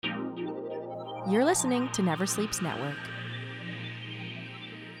You're listening to Never Sleeps Network.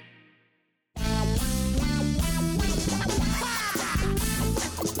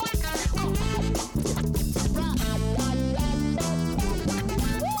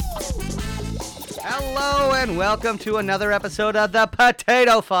 Hello and welcome to another episode of the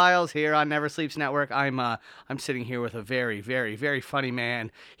Potato Files here on Never Sleeps Network. I'm sitting here with a very, very, very funny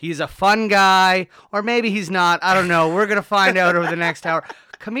man. He's a fun guy, or maybe he's not. I don't know. We're gonna find out over the next hour.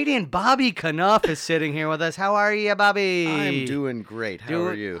 Comedian Bobby Knauff is sitting here with us. How are you, Bobby? I'm doing great. How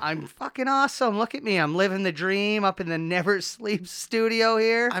are you? I'm fucking awesome. Look at me. I'm living the dream up in the Never Sleeps studio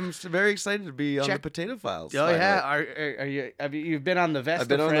here. I'm very excited to be on the Potato Files. Oh yeah, are you? You've been on the Best? I've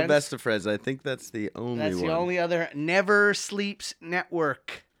been of on Friends? the Best of Friends. I think that's the only one. That's the only other Never Sleeps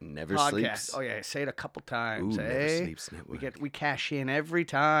Network. Never podcast. Sleeps. Oh yeah, say it a couple times. Ooh, eh? Never Sleeps Network. We cash in every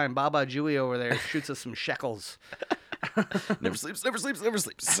time. Baba Jewy over there shoots us some shekels. Never sleeps, never sleeps, never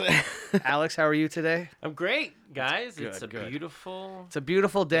sleeps. Alex, how are you today? I'm great, guys. Good, It's a good. beautiful. It's a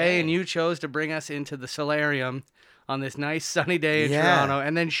beautiful day, Day. and you chose to bring us into the solarium on this nice sunny day in Yeah. Toronto,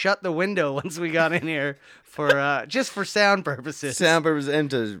 and then shut the window once we got in here for just for sound purposes. Sound purposes and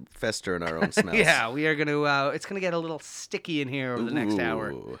to fester in our own smells. Yeah, we are gonna. It's gonna get a little sticky in here over the next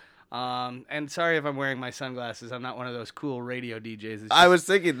hour. Ooh. And sorry if I'm wearing my sunglasses. I'm not one of those cool radio DJs. It's I just- was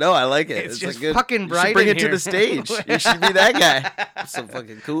thinking, no, I like it. It's just a good, fucking you bright should bring in it here. to the stage. You should be that guy. I'm so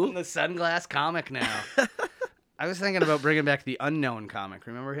fucking I'm cool. the sunglass comic now. I was thinking about bringing back the Unknown comic.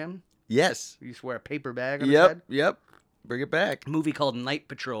 Remember him? Yes. He used to wear a paper bag on his head. Yep. Bring it back. Movie called Night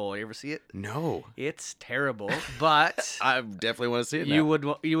Patrol. You ever see it? No. It's terrible, but I definitely want to see it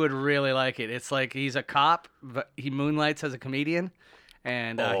now. you would really like it. It's like he's a cop, but he moonlights as a comedian,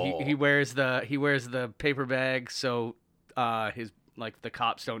 and he wears the paper bag so his like the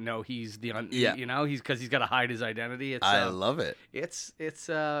cops don't know he's you know he's because he's got to hide his identity. It's I love it. It's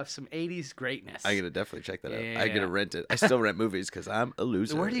some 80s greatness. I gotta definitely check that out. I Yeah. gotta rent it. I still rent movies because I'm a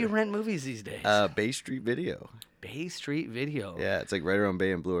loser. Where do you rent movies these days? Bay Street Video. Bay Street Video. Yeah, it's like right around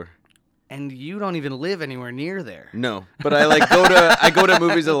Bay and Bloor. And you don't even live anywhere near there. No, but I go to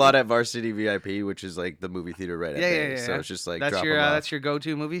movies a lot at Varsity VIP, which is like the movie theater right at Bay. So it's just like that's drop your 'em off. that's your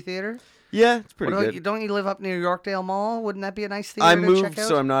go-to movie theater. Yeah, it's pretty What about- good. Don't you live up near Yorkdale Mall? Wouldn't that be a nice theater I to moved, check out?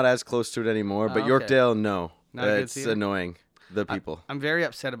 so I'm not as close to it anymore. But okay. Yorkdale, no, Not a good it's theater? annoying. The people. I'm very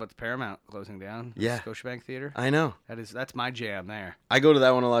upset about the Paramount closing down. Yeah. Scotiabank Theater. I know. That's my jam there. I go to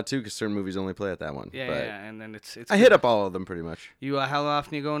that one a lot too because certain movies only play at that one. Yeah, but yeah, and then it's. I hit up all of them pretty much. You how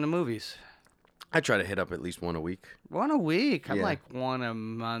often you go into movies? I try to hit up at least one a week. One a week. I'm Yeah. like one a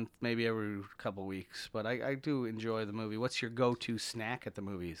month, maybe every couple weeks. But I do enjoy the movie. What's your go-to snack at the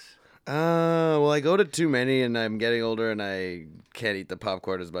movies? Well, I go to too many, and I'm getting older, and I can't eat the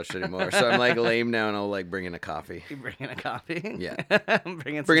popcorn as much anymore. So I'm like lame now, and I'll like bring in a coffee. You bringing a coffee? Yeah. I'm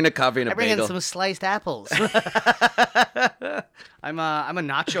bringing Bring in a coffee and a I bring in bagel. some sliced apples. I'm a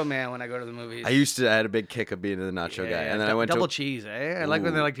nacho man when I go to the movies. I had a big kick of being a nacho guy, and then I went double to cheese, eh? I like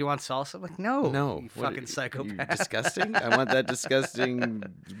when they're like, "Do you want salsa?" I'm like, no, no, you what- fucking psychopath. You disgusting. I want that disgusting,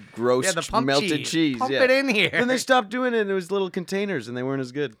 gross Yeah, the pump melted cheese. Pump yeah. it in here. Then they stopped doing it, and it was little containers, and they weren't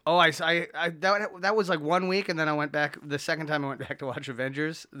as good. Oh, that was like 1 week, and then I went back. The second time I went back to watch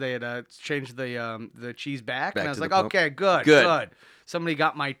Avengers, they had changed the cheese back, and Back I was to like, the pump. okay, good. Good. Somebody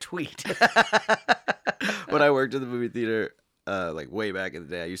got my tweet. When I worked at the movie theater, like way back in the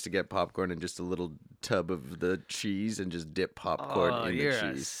day, I used to get popcorn in just a little tub of the cheese and just dip popcorn Oh, in you're the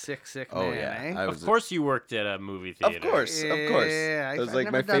a cheese. sick Oh man, yeah, eh? I Of was. course, you worked at a movie theater. Of course. Yeah, It was I've like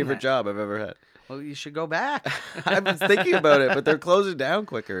never my done favorite that. job I've ever had. Well, you should go back. I've been thinking about it, but they're closing down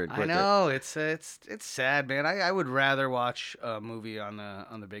quicker and I quicker. know it's sad, man. I would rather watch a movie on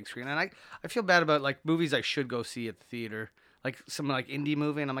the big screen, and I feel bad about like movies I should go see at the theater, like some like indie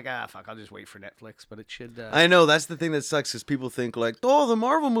movie, and I'm like, fuck, I'll just wait for Netflix. But it should. I know that's the thing that sucks because people think like, oh, the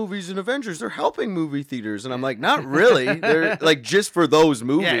Marvel movies and Avengers, they're helping movie theaters, and I'm like, not really. They're like just for those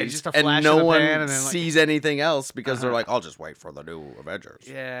movies, just a flash and of no the one pan and then, like- sees anything else because they're like, I'll just wait for the new Avengers.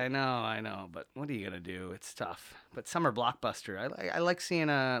 Yeah, I know, but what are you gonna do? It's tough. But summer blockbuster, I like seeing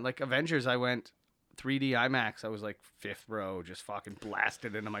like Avengers. I went 3D IMAX. I was like fifth row, just fucking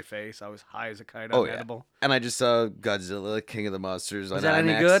blasted into my face. I was high as a kite on edible. And I just saw Godzilla, King of the Monsters. Was on that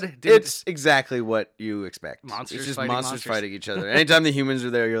any IMAX. good? It's exactly what you expect. Monsters it's just fighting monsters monsters. fighting each other. Anytime the humans are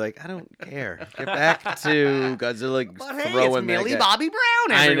there, you're like, I don't care. Get back to Godzilla But hey, throwing it's that Millie guy. Bobby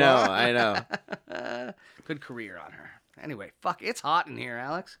Brown. I Everyone. know. Good career on her. Anyway, fuck, it's hot in here,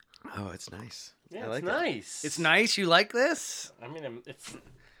 Alex. Oh, it's nice. Yeah, I like it's it. nice. It's nice. You like this? I mean, it's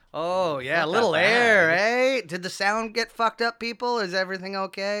Oh, yeah, a not little that air, bad. eh? Did the sound get fucked up, people? Is everything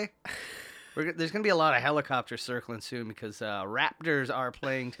okay? There's going to be a lot of helicopters circling soon because Raptors are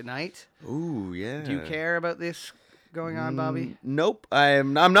playing tonight. Ooh, yeah. Do you care about this going on, Bobby? Nope.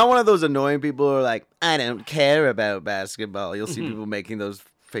 I'm not one of those annoying people who are like, I don't care about basketball. You'll see people making those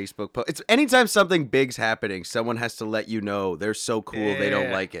Facebook posts. It's anytime something big's happening, someone has to let you know they're so cool they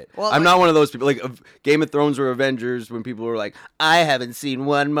don't like it. Well, I'm not one of those people. Like Game of Thrones or Avengers, when people were like, I haven't seen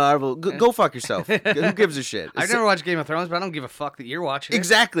one Marvel. Go fuck yourself. Who gives a shit? I've never watched Game of Thrones, but I don't give a fuck that you're watching it.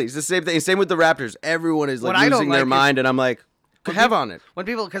 Exactly. It's the same thing. Same with the Raptors. Everyone is like What I don't losing their like mind, and I'm like, have on it. When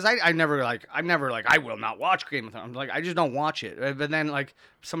people, because I'm never like, I will not watch Game of Thrones. Like, I just don't watch it. But then, like,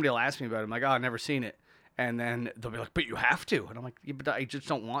 somebody will ask me about it. I'm like, oh, I've never seen it. And then they'll be like, but you have to. And I'm like, yeah, but I just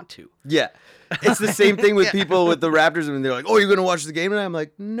don't want to. Yeah. It's the same thing with people with the Raptors. And they're like, oh, you're going to watch the game? And I'm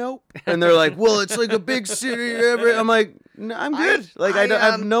like, nope. And they're like, well, it's like a big city. I'm like, no, I'm good. I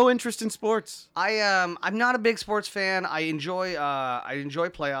have no interest in sports. I'm not a big sports fan. I enjoy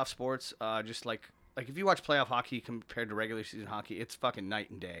playoff sports. Just like if you watch playoff hockey compared to regular season hockey, it's fucking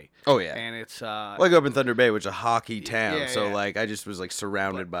night and day. Oh yeah, and it's well, I grew up in Thunder Bay, which is a hockey town, so yeah. like I just was like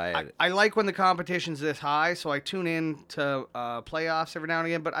surrounded by it. I like when the competition's this high, so I tune in to playoffs every now and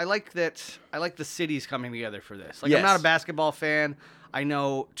again. But I like the cities coming together for this. Like Yes. I'm not a basketball fan. I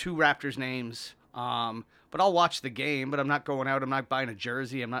know 2 Raptors names, but I'll watch the game. But I'm not going out. I'm not buying a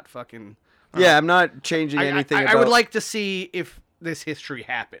jersey. I'm not fucking. Yeah, I'm not changing anything. I would like to see if this history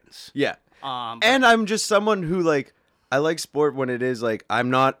happens. Yeah. And I'm just someone who like I like sport when it is like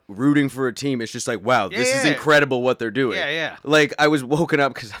I'm not rooting for a team. It's just like, wow, this is incredible what they're doing. Yeah. Like I was woken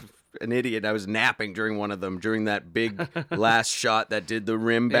up because I'm an idiot. I was napping during one of them during that big last shot that did the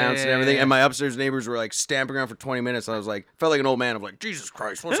rim bounce and everything. And my upstairs neighbors were like stamping around for 20 minutes. And I was like, felt like an old man. I'm like, Jesus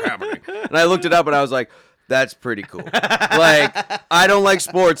Christ, what's happening? And I looked it up and I was like, that's pretty cool. Like, I don't like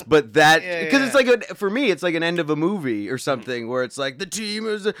sports, but that because it's like for me, it's like an end of a movie or something where it's like the team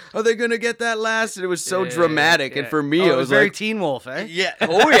are they gonna get that last? And it was so dramatic. And for me, it was very like Teen Wolf, eh? Yeah.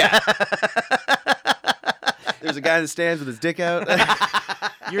 Oh yeah. There's a guy in the stands with his dick out.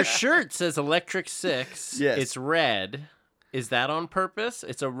 Your shirt says Electric 6. Yes. It's red. Is that on purpose?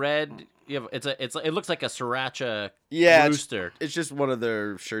 It's a red. It looks like a sriracha rooster. It's just one of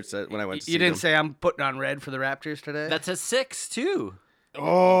their shirts that when I went to see You didn't them. say I'm putting on red for the Raptors today? That's a 6 too.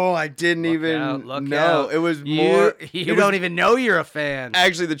 Oh, I didn't even Look know. out. It was more. You don't even know you're a fan.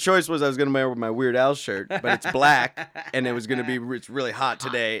 Actually, the choice was I was going to wear with my Weird Al shirt, but it's black, and it was going to be it's really hot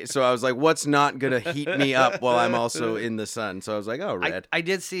today. So I was like, what's not going to heat me up while I'm also in the sun? So I was like, oh, red. I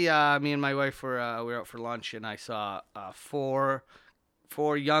did see me and my wife we were out for lunch, and I saw 4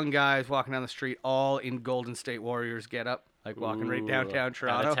 young guys walking down the street, all in Golden State Warriors get up, like walking right downtown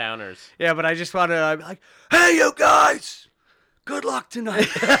Toronto. Out-of-towners. Yeah, but I just wanted to be like, hey, you guys, good luck tonight.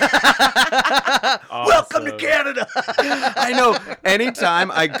 Welcome to Canada. I know.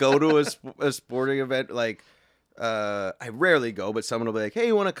 Anytime I go to a sporting event, like, I rarely go, but someone will be like, hey,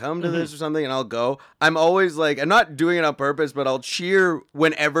 you want to come to this or something? And I'll go. I'm always like, I'm not doing it on purpose, but I'll cheer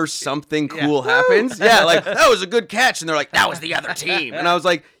whenever something cool happens. Yeah, like, that was a good catch. And they're like, that was the other team. And I was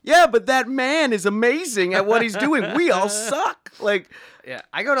like, yeah, but that man is amazing at what he's doing. We all suck. Like, Yeah,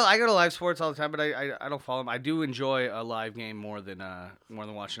 I go to live sports all the time, but I don't follow them. I do enjoy a live game more than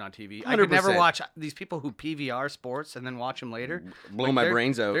watching on TV. I could never 100%. watch these people who PVR sports and then watch them later. blow my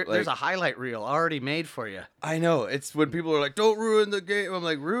brains out. There's Like, a highlight reel already made for you. I know. It's when people are like, don't ruin the game. I'm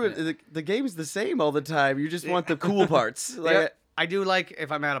like, the game's the same all the time. You just want the cool parts. Like, Yeah, I do like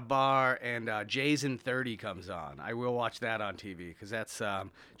if I'm at a bar and Jason 30 comes on. I will watch that on TV because that's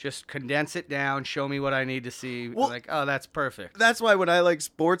just condense it down, show me what I need to see. Well, like, oh, that's perfect. That's why when I like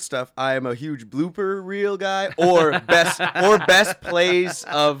sports stuff, I am a huge blooper reel guy or best plays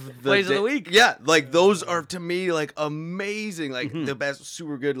of the Plays of the week. Yeah, like those are to me like amazing, like the best,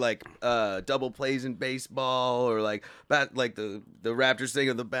 super good like double plays in baseball or like the Raptors thing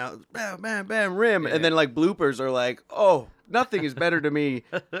of the bounce, bam, bam, bam, rim, and then like bloopers are like, oh. Nothing is better to me.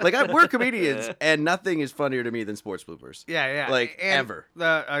 Like we're comedians, and nothing is funnier to me than sports bloopers. Yeah. Like and ever.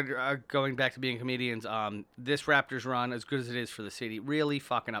 Going back to being comedians, this Raptors run, as good as it is for the city, really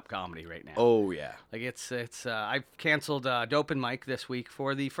fucking up comedy right now. Oh yeah. Like it's I've canceled Dope and Mike this week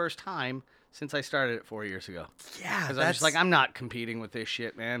for the first time since I started it 4 years ago. Yeah, Because I'm just like, I'm not competing with this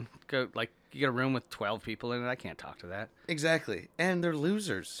shit, man. You get a room with 12 people in it. I can't talk to that. Exactly. And they're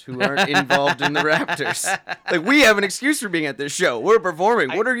losers who aren't involved in the Raptors. Like, we have an excuse for being at this show. We're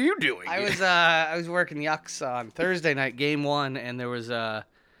performing. What are you doing? I was working Yucks on Thursday night, game 1, and there was a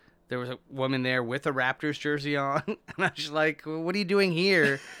woman there with a Raptors jersey on. And I was just like, what are you doing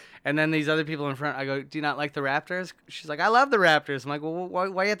here? And then these other people in front, I go, do you not like the Raptors? She's like, I love the Raptors. I'm like, well, why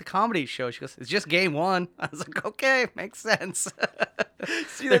are you at the comedy show? She goes, it's just game one. I was like, okay, makes sense.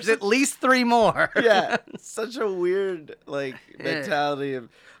 See, There's at least 3 more. Yeah, such a weird mentality of.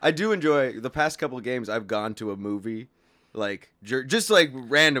 I do enjoy the past couple of games. I've gone to a movie, just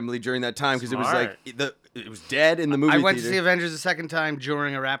randomly during that time because it was Smart. it was dead in the movie. I went to theater. see Avengers the second time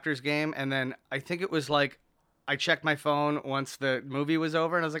during a Raptors game, and then I think it was like I checked my phone once the movie was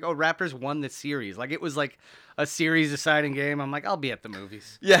over, and I was like, oh, Raptors won the series. Like, it was like a series deciding game. I'm like, I'll be at the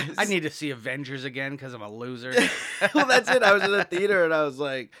movies. Yes. I need to see Avengers again because I'm a loser. Well, that's it. I was in the theater and I was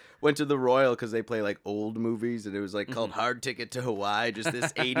like, went to the Royal because they play like old movies, and it was like called Hard Ticket to Hawaii, just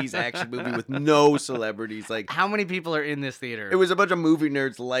this 80s action movie with no celebrities. Like, How many people are in this theater? it was a bunch of movie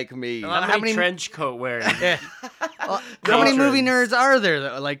nerds like me. How many trench coat wearing? Yeah. Well, how many movie nerds are there,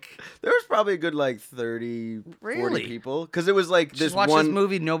 though? Like, There was probably a good 30, 40 Really? people because it was like just this watch one this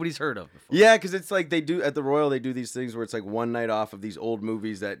movie nobody's heard of before. Yeah, because it's like they do at the Royal. They do these things where it's like one night off of these old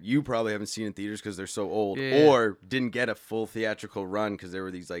movies that you probably haven't seen in theaters because they're so old, Yeah. or didn't get a full theatrical run because there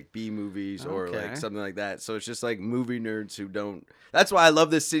were these like B movies or Okay. like something like that. So it's just like movie nerds who don't. That's why I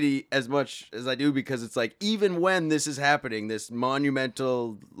love this city as much as I do, because it's like even when this is happening, this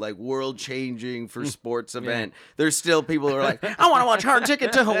monumental like world changing for sports event, there's still people who are like, I want to watch Hard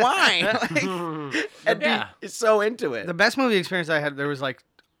Ticket to Hawaii, and Yeah. is so into it. The best movie experience I had, there was like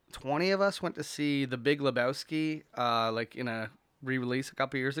 20 of us went to see The Big Lebowski, like in a re-release a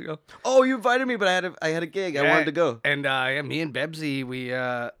couple years ago. Oh, you invited me, but I had a gig. I wanted to go. And me and Bebsy,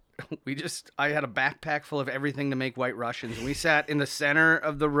 I had a backpack full of everything to make White Russians. And we sat in the center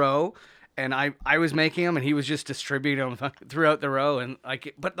of the row, and I was making them, and he was just distributing them throughout the row. And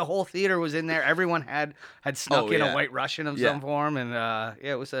but the whole theater was in there. Everyone had snuck in a White Russian of some form, and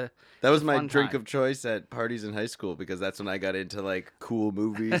it was a. That was my fun drink time. of choice at parties in high school, because that's when I got into like cool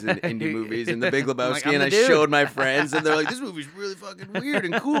movies and indie movies and The Big Lebowski, I'm and the I dude. showed my friends, and they're like, "This movie's really fucking weird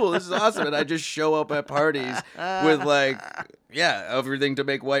and cool. This is awesome." And I just show up at parties with everything to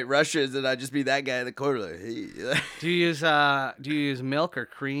make White Russians, and I just be that guy in the corner like, "Hey." Do you use milk or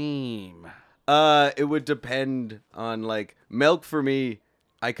cream? It would depend on like milk for me.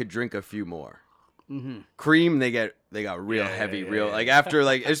 I could drink a few more. Mm-hmm. Cream, they got real heavy, like after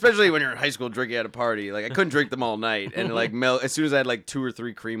like, especially when you're in high school drinking at a party, like I couldn't drink them all night, and like milk. As soon as I had like 2 or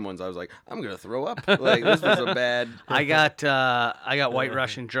 3 cream ones, I was like, I'm gonna throw up. Like this was a bad. I got White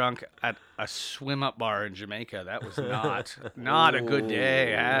Russian drunk at a swim up bar in Jamaica. That was not a good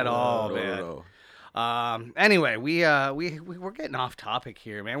day at all, man. No. Anyway, we're getting off topic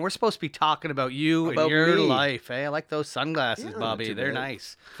here, man. We're supposed to be talking about you and About your me. life. Hey, I like those sunglasses, Yeah, Bobby. too They're bad.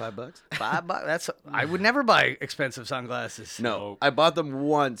 nice. $5. $5. I would never buy expensive sunglasses. No, I bought them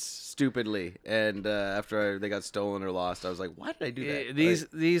once stupidly, and after they got stolen or lost, I was like, why did I do that?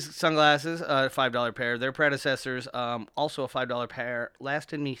 These sunglasses, $5 pair. Their predecessors, also a $5 pair,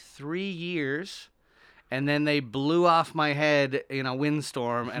 lasted me 3 years. And then they blew off my head in a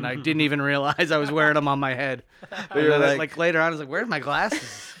windstorm, and I didn't even realize I was wearing them on my head. But you're like later on, I was like, "Where's my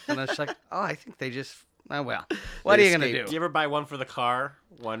glasses?" And I was like, "Oh, I think they just." Oh well, what are you gonna escaped. do? Do you ever buy one for the car?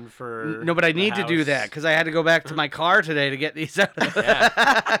 One for No, but I the need to do house? that because I had to go back to my car today to get these out. Go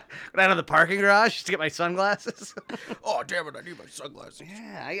down to the parking garage to get my sunglasses. Oh damn it! I need my sunglasses.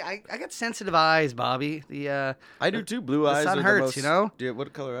 Yeah, I got sensitive eyes, Bobby. I do too. Blue eyes. sun are hurts, the most, you know? Dude,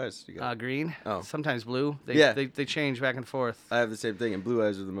 what color eyes do you got? Green. Oh. Sometimes blue. Yeah. They change back and forth. I have the same thing, and blue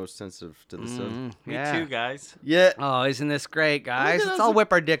eyes are the most sensitive to the sun. Me Yeah. too, guys. Yeah. Oh, isn't this great, guys? Look at Let's us, all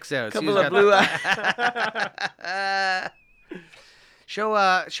whip our dicks out. Couple See who's of got blue eyes. Show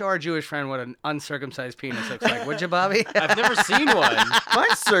our Jewish friend what an uncircumcised penis looks like, would you, Bobby? I've never seen one.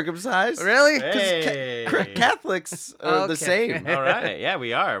 Mine's circumcised. Really? Hey. Catholics are the Okay. same. All right. Yeah,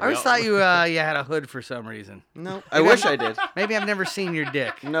 we are. I always thought you had a hood for some reason. No, I wish I did. Maybe I've never seen your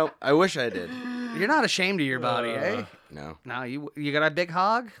dick. No, I wish I did. You're not ashamed of your body, eh? No. No, you got a big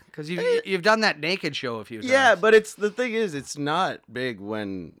hog? Because you've done that naked show a few times. Yeah, but the thing is, it's not big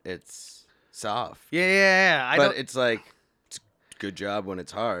when it's soft. Yeah. But it's like, it's a good job when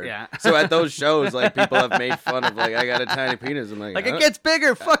it's hard. Yeah. So at those shows, like people have made fun of like, I got a tiny penis. I'm like, it gets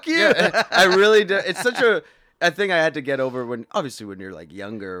bigger. Fuck you. Yeah, I really do. It's such a thing I had to get over when you're like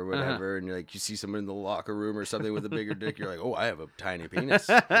younger or whatever, and you're like, you see someone in the locker room or something with a bigger dick, you're like, oh, I have a tiny penis.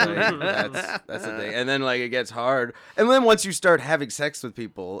 Like, that's the thing. And then like it gets hard, and then once you start having sex with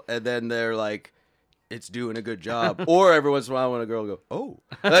people, and then they're like, it's doing a good job. Or every once in a while when a girl will go, oh.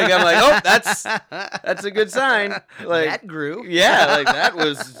 Like, I'm like, oh, that's a good sign. Like, that grew. Yeah, like, that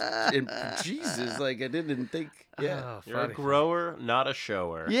was, Jesus, like, I didn't think, yeah. Oh, You're a funny. grower, not a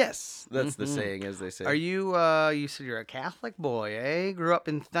shower. Yes, that's the saying, as they say. Are you, you said you're a Catholic boy, eh? Grew up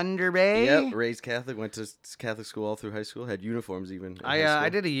in Thunder Bay? Yep, raised Catholic, went to Catholic school all through high school, had uniforms even in high school. I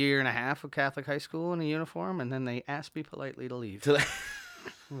did a year and a half of Catholic high school in a uniform, and then they asked me politely to leave.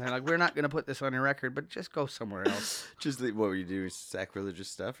 And they're like, we're not going to put this on your record, but just go somewhere else. What were you doing, sacrilegious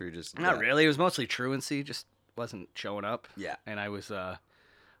stuff, or you just... Not really. It was mostly truancy, just wasn't showing up. Yeah. And I was,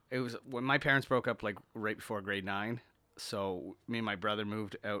 it was when my parents broke up, like, right before grade 9. So me and my brother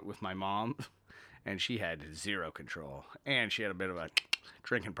moved out with my mom, and she had zero control. And she had a bit of a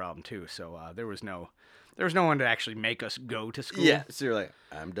drinking problem, too. So there was no one to actually make us go to school. Yeah, so you're like,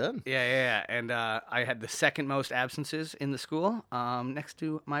 I'm done. Yeah. And I had the second most absences in the school, next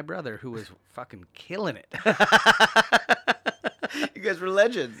to my brother, who was fucking killing it. You guys were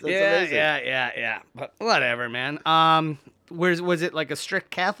legends. That's amazing. Yeah. But whatever, man. Was it like a strict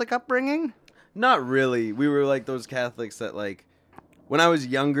Catholic upbringing? Not really. We were like those Catholics that, like, when I was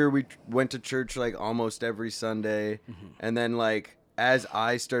younger, we went to church like almost every Sunday. Mm-hmm. And then, like, as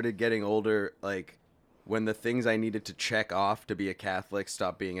I started getting older, like, when the things I needed to check off to be a Catholic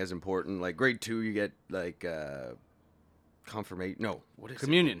stopped being as important, like grade 2, you get like confirmation. No, what is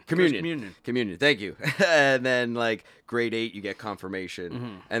Communion. Communion. Communion. Thank you. And then like grade 8, you get confirmation.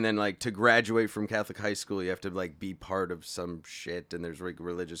 Mm-hmm. And then like to graduate from Catholic high school, you have to like be part of some shit, and there's like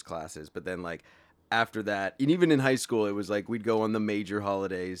religious classes. But then like after that, and even in high school, it was like we'd go on the major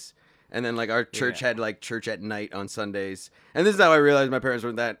holidays. And then, like, our church had, like, church at night on Sundays. And this is how I realized my parents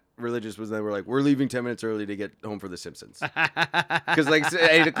weren't that religious, was they were like, we're leaving 10 minutes early to get home for The Simpsons. Because, like,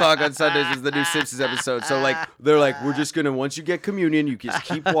 8 o'clock on Sundays is the new Simpsons episode. So, like, they're like, we're just going to, once you get communion, you just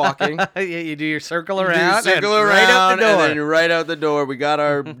keep walking. Yeah, you do your circle around. Right out the door. And then right out the door. We got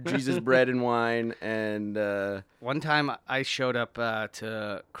our Jesus bread and wine. And one time I showed up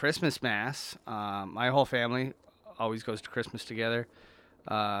to Christmas Mass. My whole family always goes to Christmas together.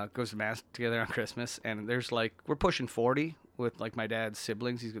 Goes to Mass together on Christmas, and there's like, we're pushing 40 with like my dad's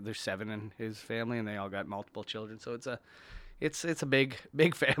siblings. There's 7 in his family, and they all got multiple children, so it's a big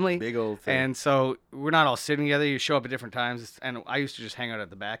family, big old thing. And so we're not all sitting together. You show up at different times, and I used to just hang out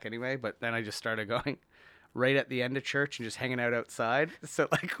at the back anyway, but then I just started going right at the end of church and just hanging out outside. So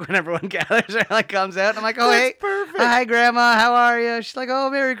like when everyone gathers, or like comes out, I'm like, oh, that's hey, perfect. Hi Grandma, how are you? She's like,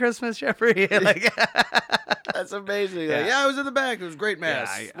 oh, Merry Christmas, Jeffrey. Like, that's amazing. Like, I was in the back. It was great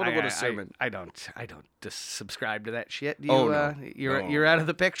Mass. Yeah, what a sermon. I don't just subscribe to that shit. Do you, no. You're out of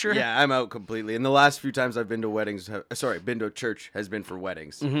the picture? Yeah, I'm out completely. And the last few times I've been to weddings, been to church has been for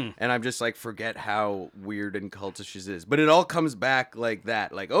weddings. Mm-hmm. And I'm just like, forget how weird and cultish it is. But it all comes back like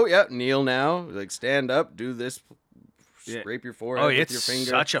that. Like, oh yeah, kneel now. Like, stand up, do this. Scrape your forehead with your finger. It's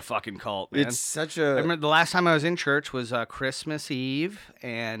such a fucking cult, man. It's such a... I remember the last time I was in church was Christmas Eve,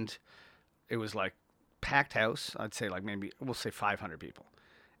 and it was like packed house. I'd say like we'll say 500 people.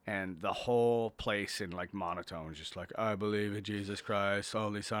 And the whole place in like monotone, just like, I believe in Jesus Christ,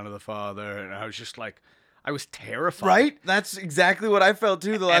 only Son of the Father. And I was just like, I was terrified. Right? That's exactly what I felt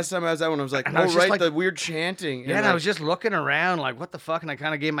too the last time I was out when I was like, the weird chanting. Yeah, and I was just looking around like, what the fuck? And I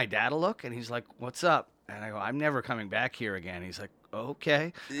kind of gave my dad a look, and he's like, what's up? And I go, I'm never coming back here again. He's like,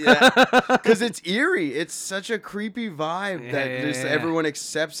 okay. Yeah, because it's eerie. It's such a creepy vibe that everyone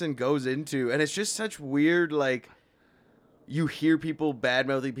accepts and goes into. And it's just such weird, like, you hear people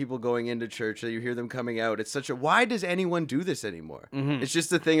bad-mouthing people going into church, that you hear them coming out. It's such a, why does anyone do this anymore? Mm-hmm. It's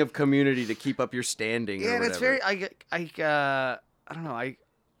just a thing of community to keep up your standing. Yeah, or and it's very, I don't know, I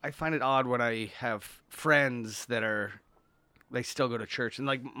find it odd when I have friends that they still go to church. And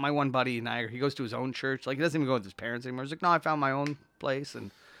like my one buddy in Niagara, he goes to his own church. Like he doesn't even go with his parents anymore. He's like, no, I found my own place.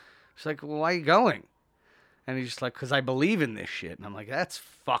 And she's like, well, why are you going? And he's just like, because I believe in this shit. And I'm like, that's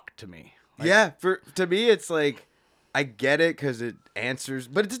fucked to me. Like, yeah, to me, it's like, I get it because it answers,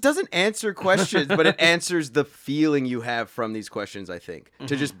 but it doesn't answer questions, but it answers the feeling you have from these questions, I think. Mm-hmm.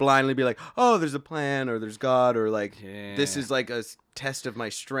 To just blindly be like, oh, there's a plan, or there's God, or like, this is like a test of my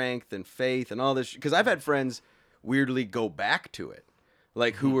strength and faith and all this. Because I've had friends weirdly go back to it.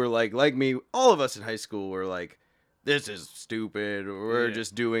 Like, who were like me, all of us in high school were like, this is stupid, or we're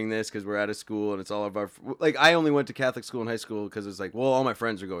just doing this because we're out of school and it's all of our... Like, I only went to Catholic school in high school because it's like, well, all my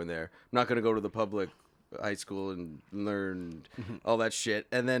friends are going there. I'm not going to go to the public high school and learn all that shit.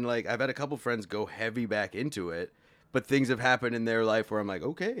 And then, like, I've had a couple friends go heavy back into it but things have happened in their life where I'm like,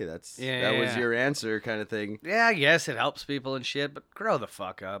 okay, that was your answer kind of thing. Yeah, I guess it helps people and shit, but grow the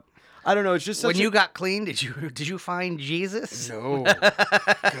fuck up. I don't know. It's just when you got clean, did you find Jesus? No,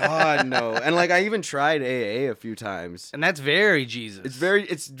 God, no. And like I even tried AA a few times, and that's very Jesus.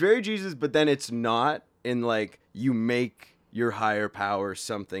 It's very Jesus, but then it's not in like you make your higher power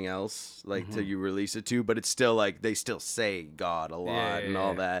something else, like till you release it to, but it's still like they still say God a lot and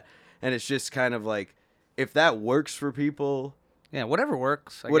all that, and it's just kind of like if that works for people, whatever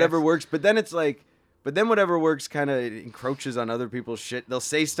works, whatever works. But then it's like. But then whatever works kind of encroaches on other people's shit. They'll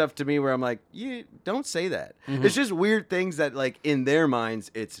say stuff to me where I'm like, you don't say that. It's just weird things that like in their minds,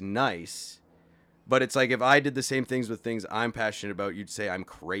 it's nice. But it's like if I did the same things with things I'm passionate about, you'd say I'm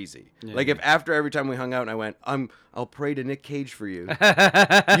crazy. Yeah. Like if after every time we hung out and I went, I'll pray to Nick Cage for you.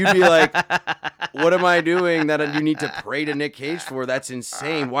 You'd be like, what am I doing that you need to pray to Nick Cage for? That's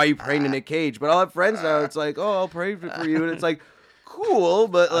insane. Why are you praying to Nick Cage? But I'll have friends now. It's like, oh, I'll pray for you. And it's like, cool,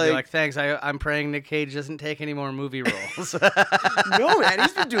 but like thanks. I'm praying Nick Cage doesn't take any more movie roles. No, man,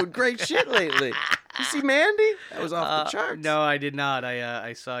 he's been doing great shit lately. You see Mandy? That was off the charts. No, I did not.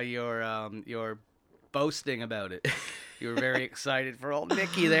 I saw your boasting about it. You were very excited for old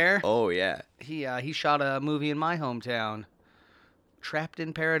Nicky there. Oh yeah. He shot a movie in my hometown. Trapped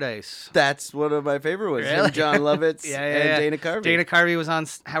in Paradise. That's one of my favorite ones. Really? John Lovitz and Dana Carvey. Dana Carvey was on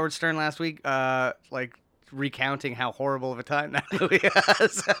Howard Stern last week. Recounting how horrible of a time that movie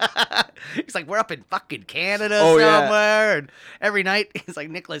was. He's like, we're up in fucking Canada somewhere, and every night he's like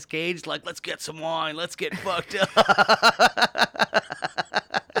Nicolas Cage, like, let's get some wine, let's get fucked up.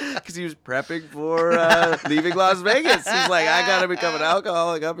 Because he was prepping for leaving Las Vegas. He's like, I gotta become an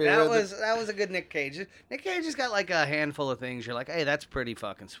alcoholic up here. That was a good Nick Cage. Nick Cage has got like a handful of things. You're like, hey, that's pretty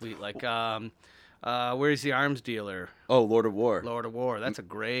fucking sweet. Like, Where's the Arms Dealer? Oh, Lord of War. Lord of War. That's a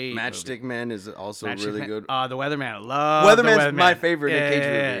great Matchstick Man is also really good. The Weatherman. I love Weatherman's my favorite Nick Cage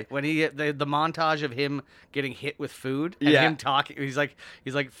movie. When the montage of him getting hit with food and him talking, he's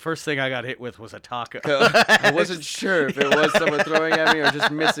like, first thing I got hit with was a taco. I wasn't sure if it was someone throwing at me or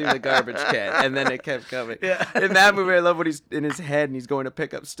just missing the garbage can, and then it kept coming. Yeah. In that movie, I love when he's in his head and he's going to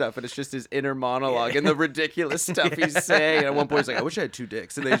pick up stuff, and it's just his inner monologue and the ridiculous stuff he's saying. And at one point, he's like, "I wish I had 2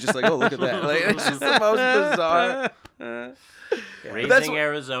 dicks," and then he's just like, "Oh, look at that!" Like, it's just the most bizarre. Raising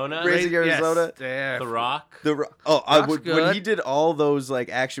Arizona. Yes. Yeah. The Rock. When he did all those like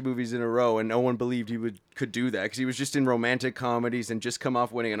action movies in a row, and no one believed he could do that because he was just in romantic comedies and just come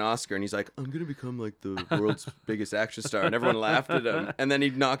off winning an Oscar, and he's like, I'm gonna become like the world's biggest action star, and everyone laughed at him. And then he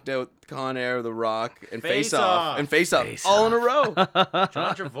knocked out Con Air, The Rock, and Face Off all in a row.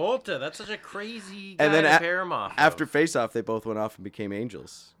 John Travolta. That's such a crazy guy and then to pair him off. After Face Off, they both went off and became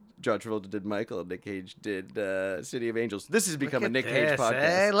angels. John Travolta did Michael, and Nick Cage did City of Angels. This has become a Nick Cage podcast.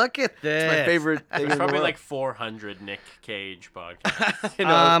 Hey, look at this. It's my favorite thing. There's probably in the world. like 400 Nick Cage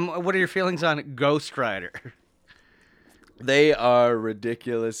podcasts. What are your feelings on Ghost Rider? They are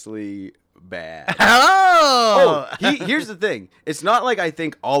ridiculously bad. Here's the thing. It's not like I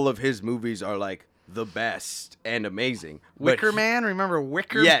think all of his movies are like the best and amazing. Wicker Man? Remember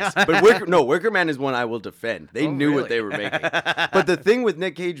Wicker Man? Yes, but Wicker Man is one I will defend. They knew what they were making. But the thing with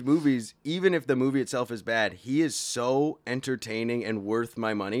Nick Cage movies, even if the movie itself is bad, he is so entertaining and worth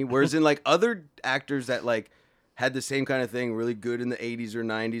my money. Whereas in like other actors that like had the same kind of thing, really good in the 80s or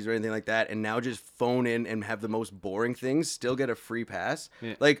 90s or anything like that, and now just phone in and have the most boring things, still get a free pass.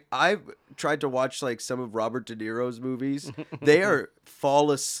 Yeah. Like, I've tried to watch, like, some of Robert De Niro's movies. They are fall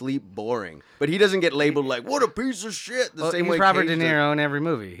asleep boring. But he doesn't get labeled like, what a piece of shit, the same way Robert Cage De Niro in every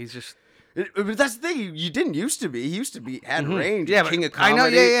movie. He's just... But that's the thing. You didn't used to be. He used to be had range, king of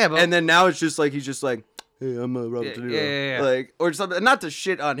comedy. I know, but... And then now it's just like, he's just like... Hey, I'm Robert De Niro. Yeah. Like, or something. Not to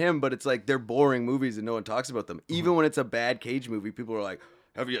shit on him, but it's like they're boring movies and no one talks about them. Even when it's a bad Cage movie, people are like,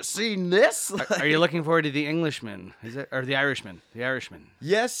 "Have you seen this?" Like, are you looking forward to The Englishman? Is it or The Irishman? The Irishman.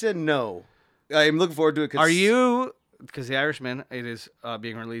 Yes and no. I'm looking forward to it. Are you? Because The Irishman, it is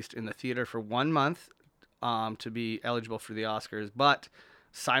being released in the theater for 1 month to be eligible for the Oscars, but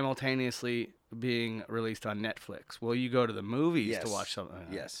simultaneously being released on Netflix. Will you go to the movies to watch something?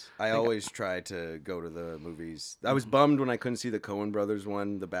 Yes. I always try to go to the movies. I was bummed when I couldn't see the Coen Brothers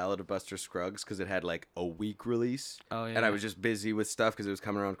one, The Ballad of Buster Scruggs, because it had like a week release. Oh, yeah. And I was just busy with stuff because it was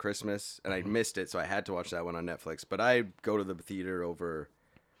coming around Christmas, and I missed it, so I had to watch that one on Netflix. But I go to the theater over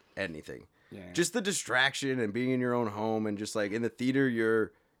anything. Yeah. Just the distraction and being in your own home, and just like in the theater,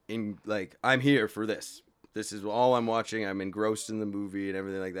 you're in like, I'm here for this. This is all I'm watching. I'm engrossed in the movie and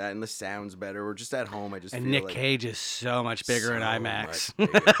everything like that. And the sound's better. We're just at home. I just and feel Nick like Cage is so much bigger in IMAX.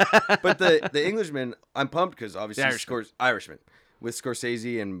 But the Englishman, I'm pumped because obviously he scores Irishman. with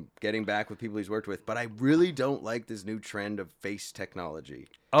Scorsese and getting back with people he's worked with, but I really don't like this new trend of face technology.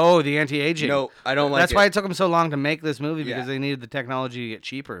 Oh, the anti-aging. No, I don't like That's it. why it took them so long to make this movie, because Yeah. they needed the technology to get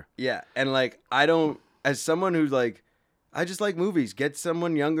cheaper. Yeah, and like I don't, as someone who's like, I just like movies. Get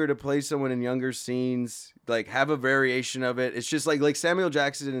someone younger to play someone in younger scenes. Like have a variation of it. It's just like Samuel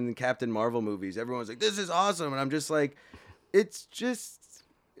Jackson in the Captain Marvel movies. Everyone's like, this is awesome, and I'm just like, it's just.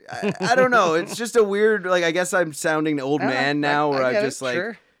 I don't know. It's just a weird, like, I guess I'm sounding old man now, where I I'm get just it, like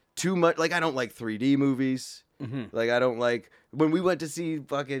sure. too much. Like, I don't like 3D movies. Mm-hmm. Like, I don't like when we went to see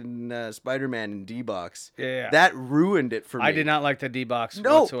fucking Spider-Man in D-Box. Yeah. That ruined it for me. I did not like the D-Box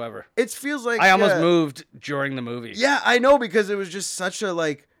No. whatsoever. It feels like I almost moved during the movie. Yeah, I know, because it was just such a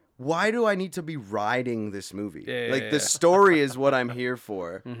like. Why do I need to be riding this movie? Yeah. The story is what I'm here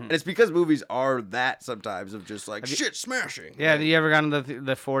for. Mm-hmm. And it's because movies are that sometimes of just like shit smashing. Yeah, you ever gone to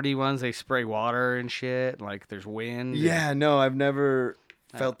the 4D ones? They spray water and shit. Like there's wind. Yeah, no, I've never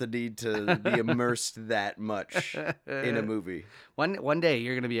felt the need to be immersed that much in a movie. One day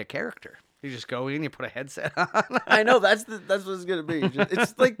you're gonna be a character. You just go in, you put a headset on. I know that's what it's gonna be.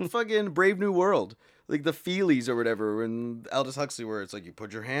 It's like fucking Brave New World, like the Feelies or whatever, and Aldous Huxley, where it's like you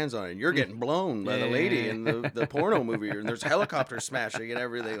put your hands on it, and you're getting blown by the lady in the porno movie, and there's helicopters smashing and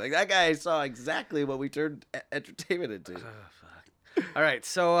everything. Like that guy saw exactly what we turned entertainment into. All right,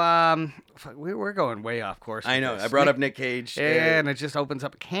 so we're going way off course. I with know. this. I brought up Nick Cage. and it just opens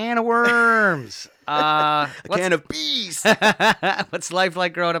up a can of worms. A can of bees. What's life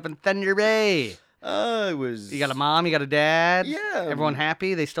like growing up in Thunder Bay? It was. You got a mom, you got a dad. Yeah. Everyone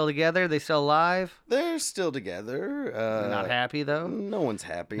happy? They still together? They still alive? They're still together. Not happy though. No one's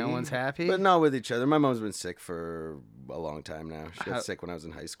happy. No one's happy? But not with each other. My mom's been sick for a long time now. She got How- sick when I was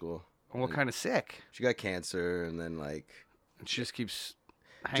in high school. What kind of sick? She got cancer, and then like She just keeps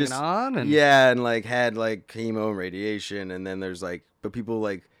hanging on, and yeah, and like had like chemo and radiation, and then there's like, but people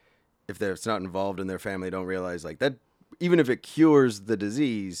like, if it's not involved in their family, don't realize like that. Even if it cures the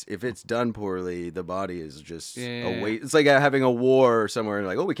disease, if it's done poorly, the body is just a waste. It's like having a war somewhere, and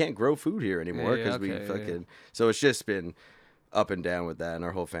like, oh, we can't grow food here anymore because we fucking. So it's just been up and down with that, and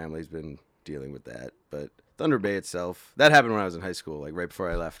our whole family's been dealing with that. But Thunder Bay itself, that happened when I was in high school, like right before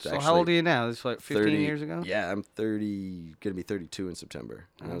I left. So how old are you now? This is like 15 30 years ago? Yeah, I'm 30, gonna be 32 in September.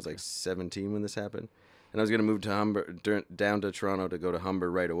 And I was like 17 when this happened. And I was gonna move to Humber, down to Toronto to go to Humber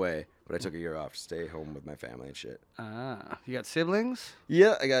right away. But I took a year off to stay home with my family and shit. You got siblings?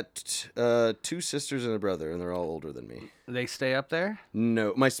 Yeah, I got 2 sisters and a brother, and they're all older than me. They stay up there?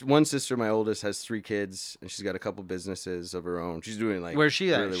 No, my one sister, my oldest, has 3 kids, and she's got a couple businesses of her own. She's doing like Where's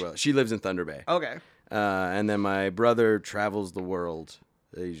she at? really well. She lives in Thunder Bay. Okay. And then my brother travels the world.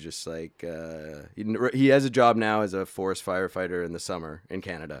 He's just like he has a job now as a forest firefighter in the summer in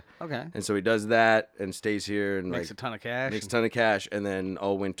Canada. Okay. And so he does that and stays here and Makes a ton of cash. Makes a ton of cash, and then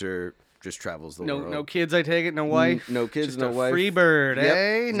all winter just travels the world. No kids, I take it. No wife. No kids, Just no a wife. Free bird, Yep.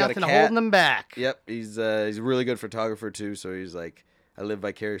 eh? He's got a Nothing cat. holding them back. Yep. He's a really good photographer too. So he's like, I live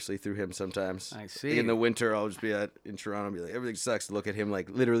vicariously through him sometimes. I see. In the winter, I'll just be in Toronto and be like, everything sucks. Look at him like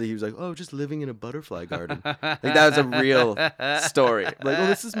literally, he was like, oh, just living in a butterfly garden. Like that was a real story. Like, oh,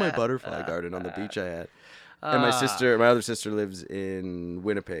 this is my butterfly garden on the beach I had. And my other sister lives in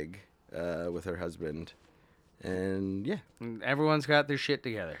Winnipeg with her husband. And yeah. Everyone's got their shit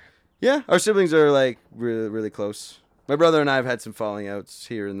together. Yeah, our siblings are like really, really close. My brother and I have had some falling outs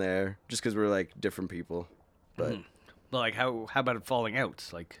here and there just because we're like different people. But Like how about falling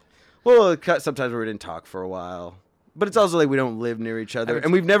outs? Like well, sometimes we didn't talk for a while. But it's also like we don't live near each other,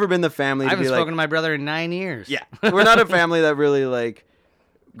 and we've never been the family I to haven't be spoken like to my brother in 9 years. yeah. We're not a family that really like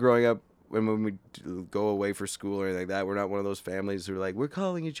growing up when we go away for school or anything like that. We're not one of those families who are like we're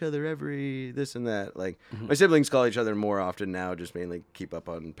calling each other every this and that. Like my siblings call each other more often now, just mainly keep up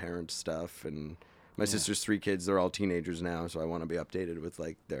on parent stuff. And my sister's 3 kids; they're all teenagers now, so I want to be updated with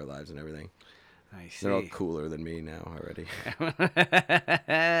like their lives and everything. I see. They're all cooler than me now already.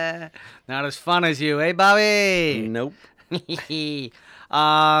 Not as fun as you, eh, Bobby? Nope.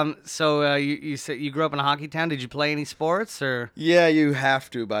 So you said you grew up in a hockey town. Did you play any sports or? Yeah, you have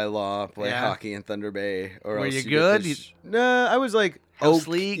to by law play Yeah. hockey in Thunder Bay, or Were else you get good? this- No, I was like House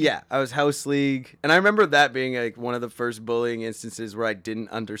league? Yeah, I was house league, and I remember that being like one of the first bullying instances where I didn't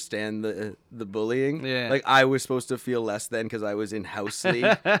understand the bullying. Yeah. Like I was supposed to feel less than because I was in house league,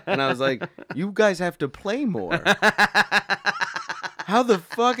 and I was like, "You guys have to play more." How the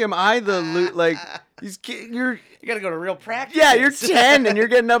fuck am I like these kids? You gotta go to real practice. Yeah, you're 10 and you're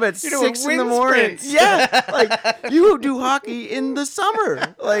getting up at You're doing 6 in the wind morning. sprints. Yeah, like you do hockey in the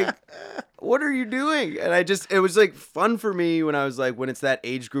summer. Like, what are you doing? And it was like fun for me when I was like, when it's that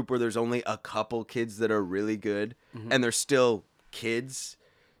age group where there's only a couple kids that are really good and they're still kids.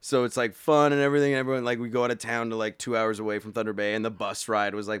 So it's like fun and everything. Everyone like we go out of town to like 2 hours away from Thunder Bay, and the bus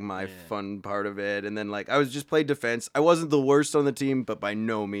ride was like my fun part of it. And then like I was just played defense. I wasn't the worst on the team, but by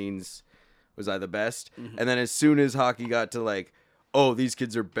no means was I the best. And then as soon as hockey got to like, oh, these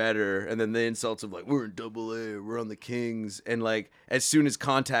kids are better, and then the insults of like we're in AA, we're on the Kings, and like as soon as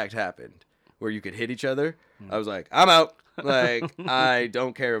contact happened, where you could hit each other, I was like, I'm out. Like I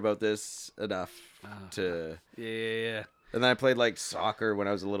don't care about this enough to. Yeah. And then I played like soccer when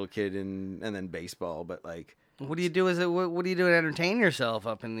I was a little kid, and then baseball. But like, What do you do? What do you do to entertain yourself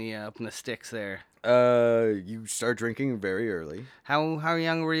up in the sticks there? you start drinking very early. How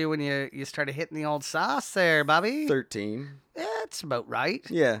young were you when you started hitting the old sauce there, Bobby? 13. Yeah, that's about right.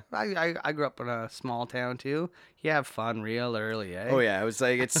 Yeah. I grew up in a small town too. You have fun real early, eh? Oh yeah. It was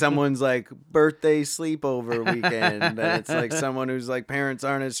like it's someone's like birthday sleepover weekend, and it's like someone whose like parents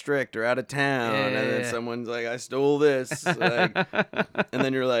aren't as strict or out of town, and then someone's like, I stole this, like, and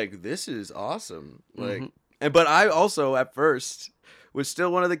then you're like, this is awesome, like. But I also at first was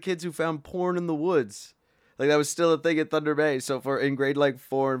still one of the kids who found porn in the woods. Like that was still a thing at Thunder Bay. So in grade like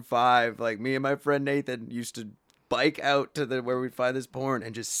 4 and 5, like me and my friend Nathan used to bike out to where we'd find this porn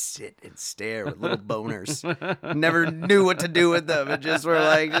and just sit and stare with little boners. Never knew what to do with them. And just were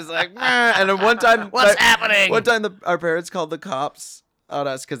like, "Meh." And then one time, What's happening? One time our parents called the cops on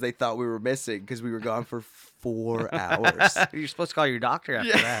us because they thought we were missing because we were gone for 4 hours. You're supposed to call your doctor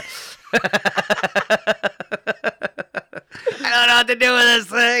after that. I don't know what to do with this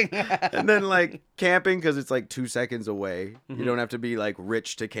thing. And then like camping, because it's like 2 seconds away. You don't have to be like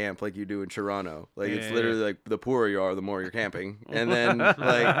rich to camp like you do in Toronto. Like it's literally like the poorer you are, the more you're camping. And then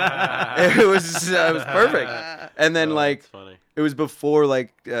like it was perfect. And then like funny. it was before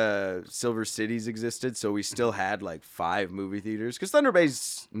like Silver Cities existed, so we still had like 5 movie theaters because Thunder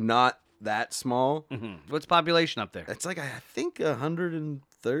Bay's not that small. What's population up there? It's like I think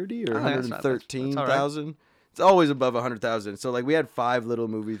 130 or that's not- that's all right. 113,000. It's always above 100,000. So like we had 5 little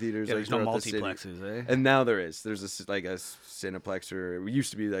movie theaters. Yeah, like, there's no throughout the city. multiplexes, eh? And now there is. There's like a Cineplex, or it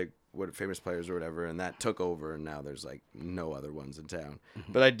used to be like what Famous Players or whatever, and that took over, and now there's like no other ones in town.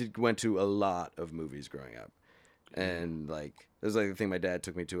 But I went to a lot of movies growing up, and like it was like the thing my dad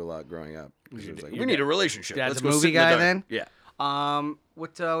took me to a lot growing up. Because it was like, we need a relationship. Dad's Let's a go movie sit in the guy dark. then? Yeah.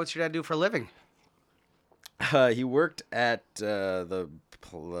 What's your dad do for a living? He worked at the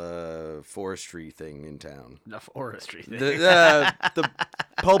forestry thing in town. The forestry thing. The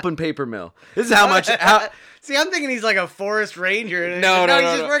pulp and paper mill. This is how much. See, I'm thinking he's like a forest ranger. And No,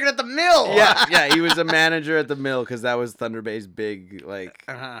 he's just working at the mill. Yeah. He was a manager at the mill because that was Thunder Bay's big like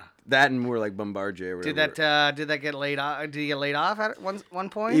that, and we're like Bombardier. Or whatever. Did that get laid off? Did he get laid off at one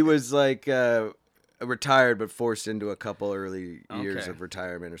point? He was like retired, but forced into a couple early years of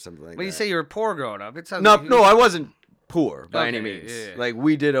retirement or something like that. When you say you were poor growing up, it sounds No, I wasn't poor by any Okay, means. yeah. Like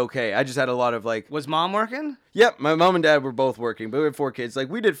we did okay. I just had a lot of like. Was mom working? Yep, my mom and dad were both working, but we had 4 kids. Like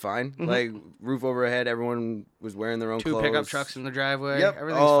we did fine. Like roof over our head, everyone was wearing their own 2 clothes. pickup trucks in the driveway. Yep,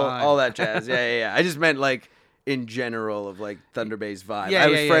 Everything's fine. all that jazz. Yeah. I just meant like in general of like Thunder Bay's vibe. Yeah, I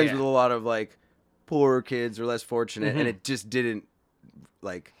was yeah, friends yeah. with a lot of like poorer kids or less fortunate, and it just didn't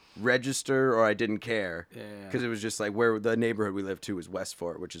like register, or I didn't care because it was just like where the neighborhood we lived to was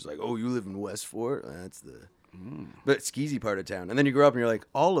Westfort, which is like, oh, you live in Westfort? That's the but skeezy part of town. And then you grow up and you're like,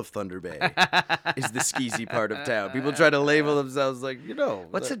 all of Thunder Bay is the skeezy part of town. People try to label themselves like,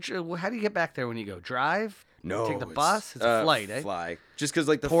 How do you get back there when you go? Drive? No, Take the bus? It's a flight, eh? Fly. Just because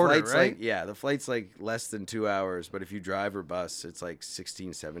like the Porter, flight's right? like the flight's like less than 2 hours, but if you drive or bus, it's like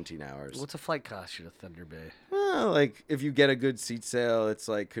 16, 17 hours. What's a flight cost you to Thunder Bay? Well, like if you get a good seat sale, it's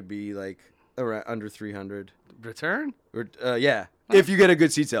like could be like around under 300. Return? Or if you get a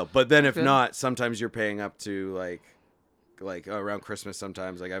good seat sale. But then if Good. not, sometimes you're paying up to like around Christmas.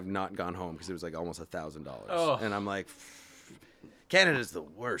 Sometimes like I've not gone home because it was like almost $1,000, and I'm like, Canada's the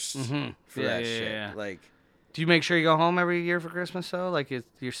worst for that shit. Yeah. Like. Do you make sure you go home every year for Christmas, though? Like,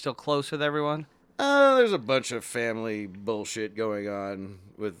 you're still close with everyone? There's a bunch of family bullshit going on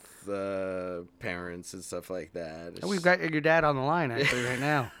with parents and stuff like that. Oh, we've got your dad on the line, actually, right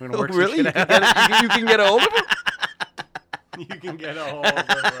now. We're going to work Really? some You shit can, out. you can get a hold of him? You can get a hold of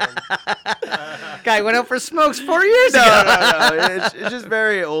him. Guy went out for smokes 4 years ago. No. It's just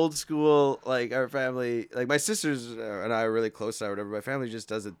very old school. Like our family, like my sisters and I are really close to whatever. My family just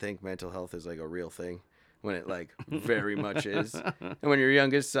doesn't think mental health is like a real thing. When it like very much is. And when your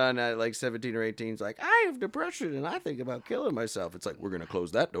youngest son at like 17 or 18 is like, I have depression and I think about killing myself. It's like, we're going to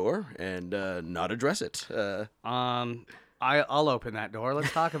close that door and not address it. I'll open that door.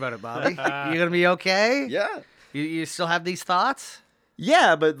 Let's talk about it, Bobby. You going to be okay? Yeah. You still have these thoughts?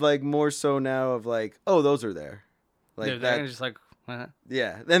 Yeah, but like more so now of like, oh, those are there. They're just like,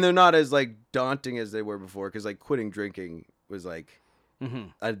 Yeah, and they're not as like daunting as they were before because like quitting drinking was like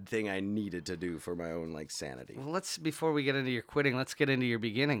a thing I needed to do for my own like sanity. Well, before we get into your quitting, let's get into your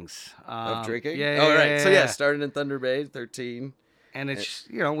beginnings Of drinking? Yeah. Oh, right. So yeah. started in Thunder Bay, 13. And it's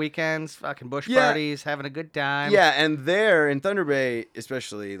weekends, fucking bush Yeah. parties, having a good time. Yeah, and there in Thunder Bay,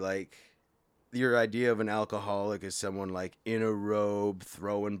 especially like your idea of an alcoholic is someone like in a robe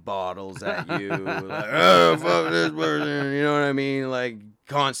throwing bottles at you, like, oh fuck this person, you know what I mean? Like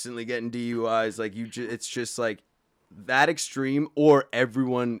constantly getting DUIs, like it's just like that extreme, or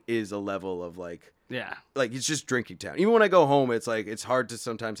everyone is a level of like it's just drinking town. Even when I go home, it's like it's hard to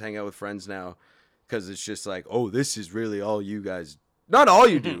sometimes hang out with friends now because it's just like, oh, this is really all you guys. Not all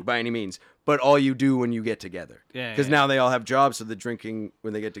you do by any means, but all you do when you get together. Yeah. Because now they all have jobs, so the drinking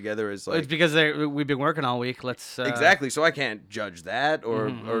when they get together is like... It's because we've been working all week. Exactly, so I can't judge that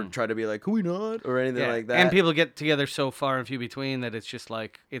or try to be like, can we not? Or anything like that. And people get together so far and few between that it's just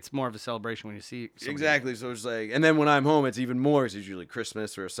like, it's more of a celebration when you see somebody. Exactly, so it's like... And then when I'm home, it's even more. It's usually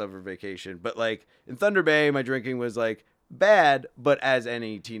Christmas or a summer vacation. But like, in Thunder Bay, my drinking was like bad, but as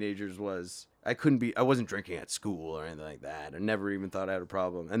any teenager's was... I wasn't drinking at school or anything like that. I never even thought I had a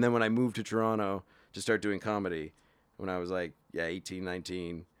problem. And then when I moved to Toronto to start doing comedy, when I was like, 18,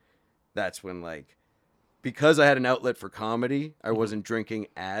 19, that's when like, because I had an outlet for comedy, I wasn't drinking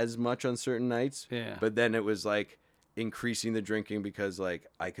as much on certain nights. Yeah. But then it was like increasing the drinking because like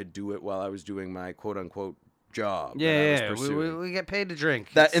I could do it while I was doing my quote unquote job. Yeah. We get paid to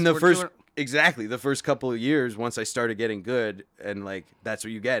drink. That in the first... Exactly. The first couple of years, once I started getting good, and like that's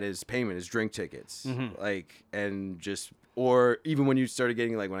what you get is payment, is drink tickets, like, and just, or even when you started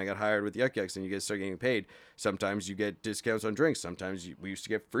getting like when I got hired with Yuck Yucks and you start getting paid, sometimes you get discounts on drinks. Sometimes we used to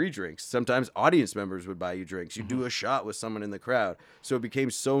get free drinks. Sometimes audience members would buy you drinks. You do a shot with someone in the crowd, so it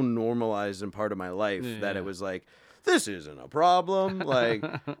became so normalized and part of my life that it was like, this isn't a problem. Like,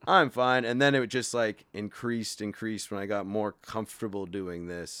 I'm fine. And then it would just like increased. When I got more comfortable doing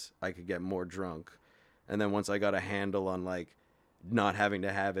this, I could get more drunk. And then once I got a handle on like not having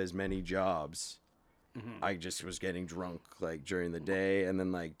to have as many jobs, I just was getting drunk like during the day. And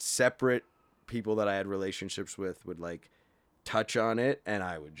then like separate people that I had relationships with would like touch on it. And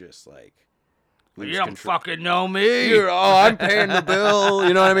I would just like, you don't fucking know me. I'm paying the bill.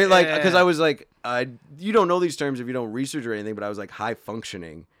 You know what I mean? Like, because I was like, you don't know these terms if you don't research or anything, but I was like high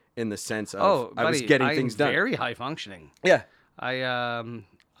functioning in the sense of I was getting things done. Very high functioning. Yeah.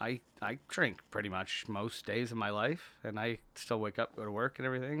 I drink pretty much most days of my life, and I still wake up, go to work, and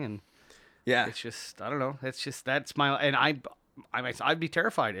everything, and it's just I don't know. It's just that's my and I'd be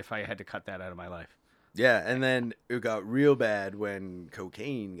terrified if I had to cut that out of my life. Yeah, and then it got real bad when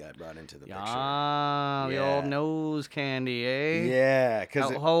cocaine got brought into the picture. Ah, the old nose candy, eh? Yeah,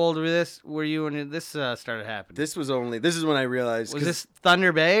 because how old were you when this started happening? This is when I realized. Was this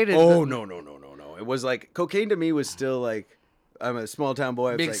Thunder Bay? No. It was like cocaine to me was still like, I'm a small town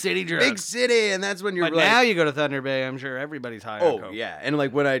boy. Big city drug. Big city, and that's when you're. But like, now you go to Thunder Bay, I'm sure everybody's high on coke. Oh yeah, and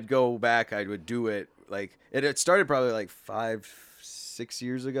like when I'd go back, I would do it. Like it started probably like 5-6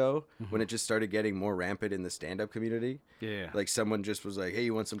 years ago when it just started getting more rampant in the stand-up community. Yeah. Like someone just was like, hey,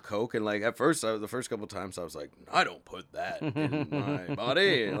 you want some coke? And like at first, the first couple times I was like, I don't put that in my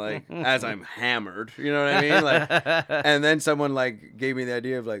body. And, like as I'm hammered, you know what I mean? Like, and then someone like gave me the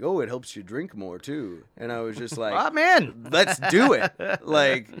idea of like, oh, it helps you drink more too. And I was just like, oh man, let's do it.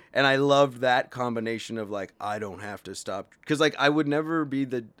 Like, and I loved that combination of like, I don't have to stop. Cause like I would never be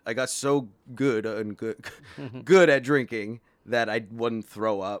I got so good at drinking that I wouldn't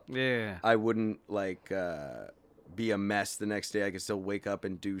throw up. Yeah. I wouldn't like be a mess the next day. I could still wake up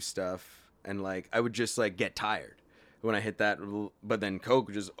and do stuff, and like I would just like get tired when I hit that. But then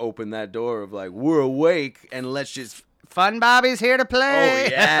Coke just opened that door of like, we're awake and let's just Fun Bobby's here to play. Oh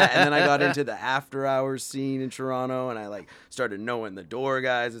yeah. And then I got into the after hours scene in Toronto, and I like started knowing the door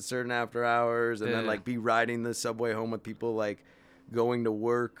guys at certain after hours, and then like be riding the subway home with people like going to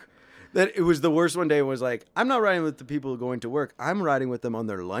work. That it was the worst one day. It was like, I'm not riding with the people going to work. I'm riding with them on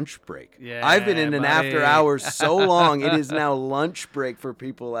their lunch break. Yeah, I've been in an after hours so long. It is now lunch break for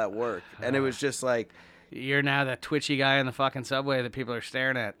people at work. And it was just like, you're now that twitchy guy in the fucking subway that people are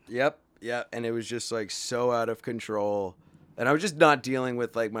staring at. Yep. And it was just like so out of control. And I was just not dealing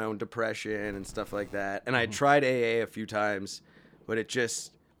with like my own depression and stuff like that. And I tried AA a few times, but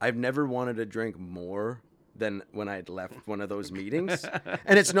I've never wanted to drink more than when I'd left one of those meetings.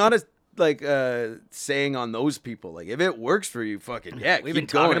 And it's not as like saying on those people, like if it works for you, fucking we've been going.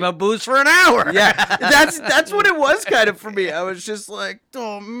 talking about booze for an hour. Yeah, that's what it was kind of for me. I was just like,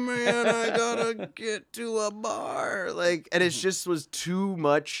 oh man, I gotta get to a bar, like, and it just was too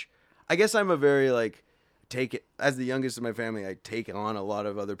much. I guess I'm a very like take it as the youngest of my family. I take on a lot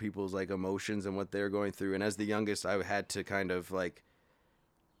of other people's like emotions and what they're going through. And as the youngest, I had to kind of like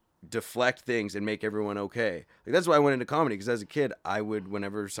deflect things and make everyone okay. Like that's why I went into comedy, because as a kid, I would,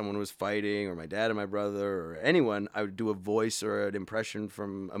 whenever someone was fighting, or my dad and my brother or anyone, I would do a voice or an impression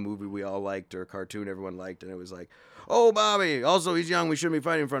from a movie we all liked or a cartoon everyone liked, and it was like, oh, Bobby, also he's young, we shouldn't be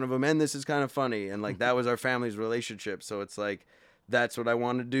fighting in front of him, and this is kind of funny. And like that was our family's relationship. So it's like, that's what I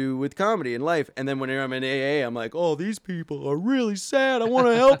want to do with comedy in life. And then when I'm in AA, I'm like, oh, these people are really sad, I want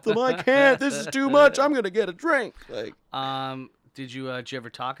to help them, I can't, this is too much, I'm gonna get a drink. Like did you ever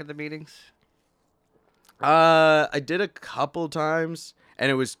talk at the meetings? I did a couple times, and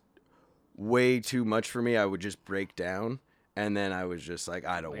it was way too much for me. I would just break down, and then I was just like,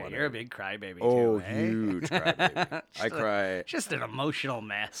 I don't want to. You're a big crybaby Oh, too, eh? huge crybaby. I cry. Just an emotional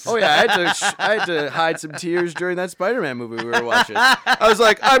mess. Oh yeah, I had to hide some tears during that Spider-Man movie we were watching. I was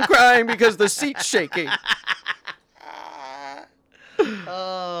like, I'm crying because the seat's shaking.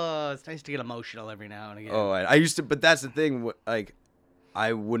 Oh, it's nice to get emotional every now and again. Oh, I used to, but that's the thing. Like,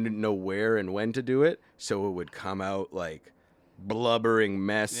 I wouldn't know where and when to do it, so it would come out like blubbering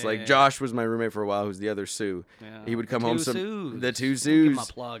mess. Yeah, like yeah. Josh was my roommate for a while, who's the other Sue. Yeah. He would come The home two some Sues. the two Give Sues. him a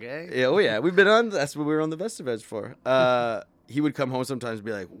plug, eh? Yeah, oh yeah, we've been on. That's what we were on the Best of Vets for. He would come home sometimes and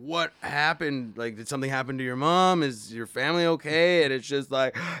be like, "What happened? Like, did something happen to your mom? Is your family okay?" And it's just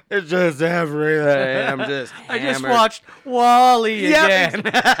like, it's just everything. And I'm just I just hammered. watched Wall-E Yep.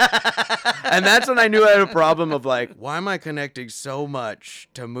 again. And that's when I knew I had a problem of like, why am I connecting so much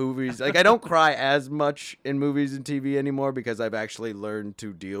to movies? Like, I don't cry as much in movies and TV anymore because I've actually learned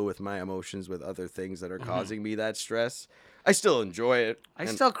to deal with my emotions with other things that are causing me that stress. I still enjoy it. I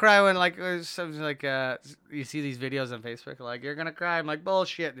still cry when like there's something like you see these videos on Facebook like you're gonna cry. I'm like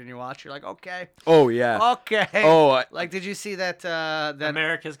bullshit. Then you watch, you're like okay, Oh yeah. okay. Oh, like did you see that that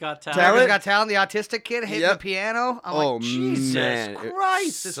America's Got Talent. America's Got Talent, the autistic kid hitting Yep. the piano? I'm oh like Jesus man.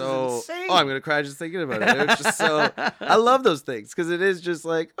 Christ, this So- is insane. Oh, I'm gonna cry just thinking about it. It's just so. I love those things because it is just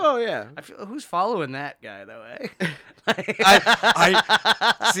like, oh yeah. I feel, who's following that guy though? Eh?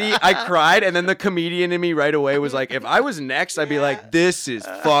 I see. I cried, and then the comedian in me right away was like, if I was next, I'd be like, this is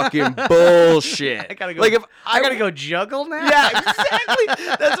fucking bullshit. I gotta go. Like if I gotta go juggle now. Yeah, exactly.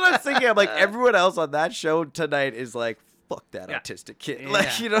 That's what I was thinking. I'm like, everyone else on that show tonight is like, fuck that Yeah. autistic kid. Yeah.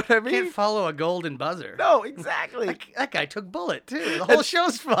 Like, you know what I mean? Can't follow a golden buzzer. No, exactly. That guy took bullet too. The whole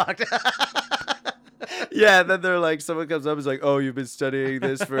show's fucked. Yeah, then they're like, someone comes up and is like, oh, you've been studying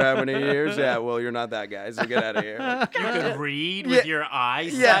this for how many years? Yeah, well, you're not that guy, so get out of here. Like, You could read Yeah. with your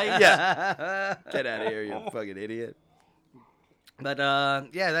eyesight. yeah. Get out of here, you fucking idiot. But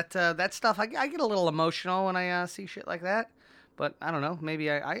yeah, that stuff I get a little emotional when I see shit like that. But I don't know. Maybe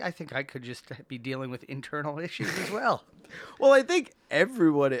I think I could just be dealing with internal issues as well. Well, I think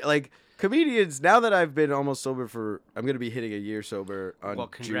everyone, like, comedians, now that I've been almost sober I'm going to be hitting a year sober on Well,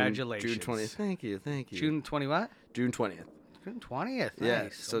 congratulations. June 20th. Thank you. June 20 what? June 20th. June 20th. Yeah,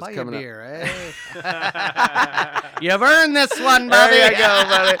 Nice. so it's Buy coming a up. beer, eh? You've earned this one, There buddy. you go,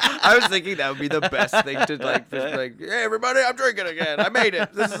 buddy. I was thinking that would be the best thing to like, just like, hey, everybody, I'm drinking again. I made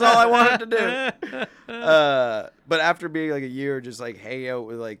it. This is all I wanted to do. But after being like a year, just like hanging out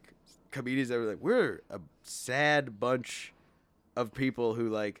with like comedians that were like, we're a sad bunch of people who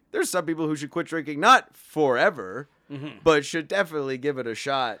like, there's some people who should quit drinking, not forever, but should definitely give it a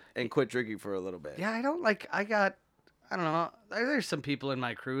shot and quit drinking for a little bit. Yeah, I don't know. There's some people in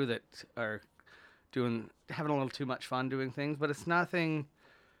my crew that are having a little too much fun doing things, but it's nothing.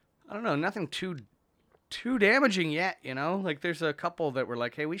 I don't know, nothing too damaging yet. You know, like there's a couple that were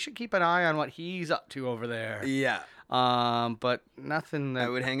like, "Hey, we should keep an eye on what he's up to over there." Yeah. But nothing that. I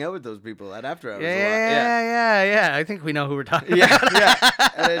would hang out with those people at after hours a lot. Yeah. I think we know who we're talking Yeah, about. yeah.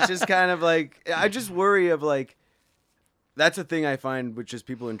 And it's just kind of like, I just worry of like, that's a thing I find with just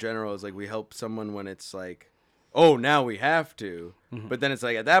people in general is like, we help someone when it's like, oh, now we have to. But then it's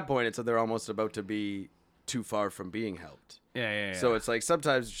like, at that point, they're almost about to be too far from being helped. Yeah. So it's like,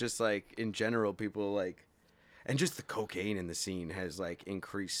 sometimes it's just like, in general, people like, and just the cocaine in the scene has like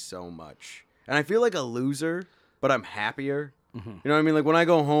increased so much. And I feel like a loser, but I'm happier. You know what I mean? Like when I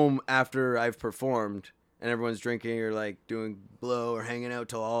go home after I've performed and everyone's drinking or like doing blow or hanging out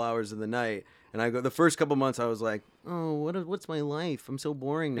till all hours of the night, and I go, the first couple months I was like, oh, what's my life? I'm so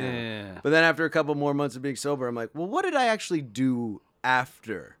boring now. Yeah. But then after a couple more months of being sober, I'm like, well, what did I actually do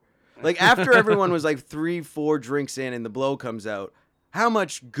after? Like after everyone was like 3-4 drinks in and the blow comes out, how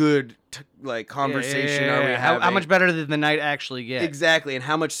much good conversation are we having? How much better did the night actually get? Exactly, and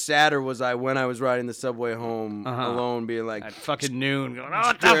how much sadder was I when I was riding the subway home alone, being like at fucking noon, going, "Oh,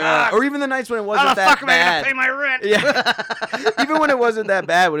 what the fuck?" Or even the nights when it wasn't How the that fuck am I bad. gonna pay my rent? Yeah, even when it wasn't that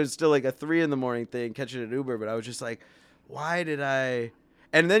bad, when it was still like a 3 a.m. thing, catching an Uber. But I was just like, why did I?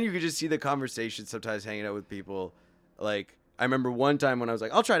 And then you could just see the conversation sometimes hanging out with people, like. I remember one time when I was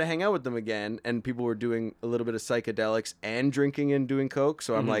like, I'll try to hang out with them again, and people were doing a little bit of psychedelics and drinking and doing coke.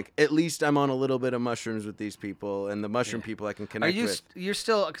 So I'm like, at least I'm on a little bit of mushrooms with these people, and the mushroom people I can connect with. You're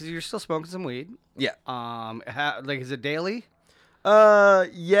still smoking some weed? Yeah. Is it daily?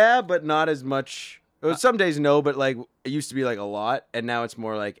 Yeah, but not as much. Some days no, but like it used to be like a lot, and now it's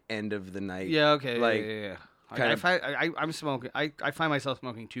more like end of the night. Yeah. Okay. Like, yeah. I'm smoking. I find myself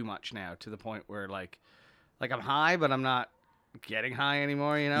smoking too much now, to the point where like I'm high, but I'm not getting high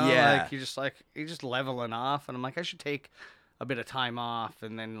anymore, you know? Yeah. Like you're just leveling off, and I'm like, I should take a bit of time off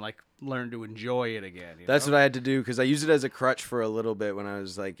and then like learn to enjoy it again. That's what I had to do, because I used it as a crutch for a little bit when I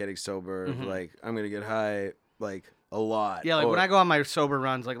was like getting sober. Like, I'm gonna get high like a lot. Yeah, like when I go on my sober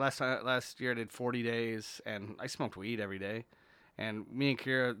runs, like last year I did 40 days, and I smoked weed every day. And me and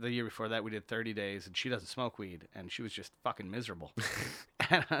Kira, the year before that, we did 30 days, and she doesn't smoke weed, and she was just fucking miserable.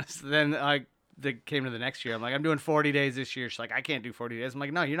 And so then they came to the next year. I'm like, I'm doing 40 days this year. She's like, I can't do 40 days. I'm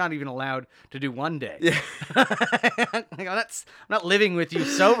like, no, you're not even allowed to do one day. Yeah. I'm not living with you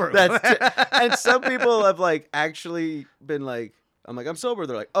sober. And some people have like actually been like, I'm sober.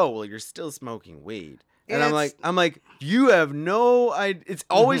 They're like, oh, well, you're still smoking weed. And I'm like, you have no idea. It's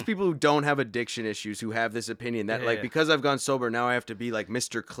always people who don't have addiction issues who have this opinion that because I've gone sober, now I have to be like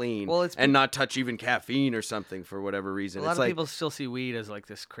Mr. Clean and not touch even caffeine or something for whatever reason. A lot of people still see weed as like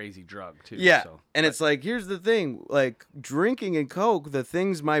this crazy drug too. Yeah. It's like, here's the thing, like drinking and coke, the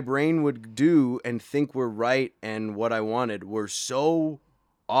things my brain would do and think were right and what I wanted were so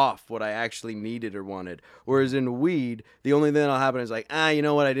off what I actually needed or wanted. Whereas in weed, the only thing that'll happen is like, you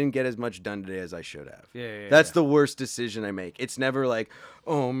know what? I didn't get as much done today as I should have. That's the worst decision I make. It's never like,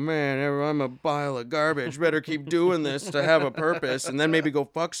 oh man, I'm a pile of garbage. Better keep doing this to have a purpose, and then maybe go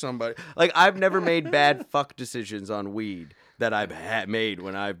fuck somebody. Like, I've never made bad fuck decisions on weed that I've made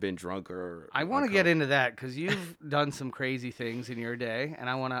when I've been drunk or. I want to get into that, because you've done some crazy things in your day, and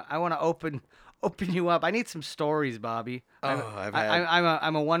I want to open you up. I need some stories, Bobby.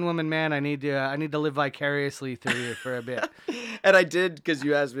 I'm a one-woman man. I need to live vicariously through you for a bit. And I did, because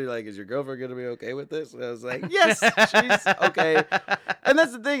you asked me, like, is your girlfriend gonna be okay with this? And I was like, yes, she's okay. And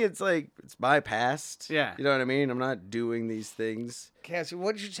that's the thing. It's like, it's my past. Yeah. You know what I mean? I'm not doing these things. Cassie,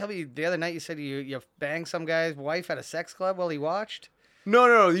 what did you tell me the other night? You said you banged some guy's wife at a sex club while he watched?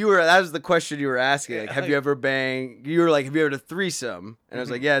 No. That was the question you were asking. Like, have you ever banged? You were like, have you ever had a threesome? And I was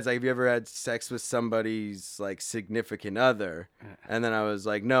like, yeah. It's like, have you ever had sex with somebody's like significant other? And then I was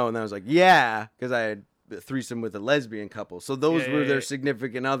like, no. And then I was like, yeah, because I had a threesome with a lesbian couple. So those were their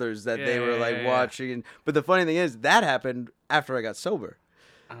significant others that they were like watching. But the funny thing is, that happened after I got sober.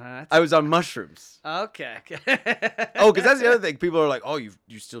 I was on mushrooms. Okay. Oh, because that's the other thing. People are like, oh,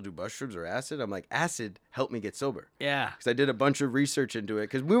 you still do mushrooms or acid? I'm like, acid helped me get sober. Yeah. Because I did a bunch of research into it.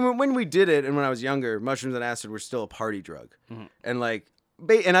 Because when we did it, and when I was younger, mushrooms and acid were still a party drug. And like,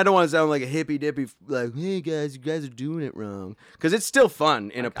 and I don't want to sound like a hippy dippy, like, hey guys, you guys are doing it wrong. Because it's still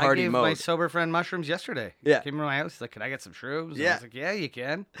fun in a party mode. I gave my sober friend mushrooms yesterday. Yeah. He came to my house. He's like, can I get some shrooms? Yeah. I was like, yeah, you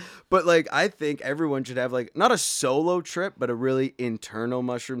can. But like, I think everyone should have like, not a solo trip, but a really internal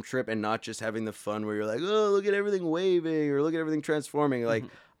mushroom trip, and not just having the fun where you're like, oh, look at everything waving or look at everything transforming. Like,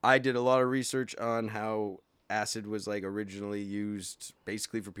 I did a lot of research on how acid was like originally used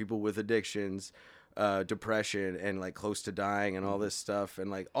basically for people with addictions. Depression and like close to dying and all this stuff,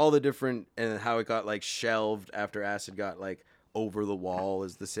 and like all the different, and how it got like shelved after acid got like over the wall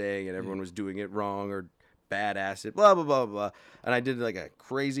is the saying, and everyone was doing it wrong or bad acid, blah blah blah blah. And I did like a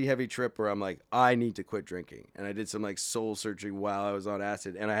crazy heavy trip where I'm like, I need to quit drinking, and I did some like soul searching while I was on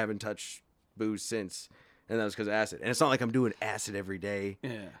acid, and I haven't touched booze since. And that was because of acid. And it's not like I'm doing acid every day.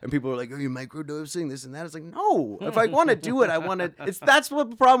 Yeah. And people are like, are you microdosing this and that? It's like, no. If I want to do it, I want to. That's what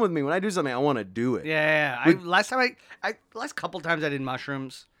the problem with me. When I do something, I want to do it. Yeah. Last couple times I did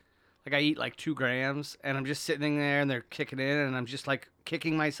mushrooms, like I eat like 2 grams, and I'm just sitting there, and they're kicking in, and I'm just like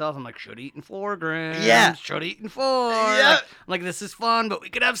kicking myself. I'm like, should eaten 4 grams. Yeah. Should eaten 4. Yeah. I'm like, this is fun, but we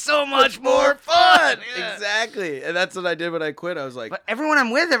could have so much more fun. Yeah. Exactly. And that's what I did when I quit. I was like, but everyone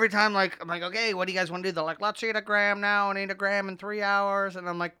I'm with every time, like, I'm like, okay, what do you guys want to do? They're like, let's eat a gram now and eat a gram in 3 hours. And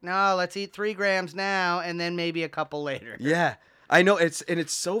I'm like, no, let's eat 3 grams now and then maybe a couple later. Yeah. I know. It's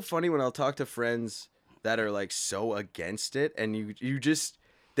so funny when I'll talk to friends that are like so against it, and you just,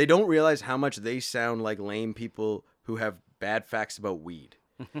 they don't realize how much they sound like lame people who have bad facts about weed.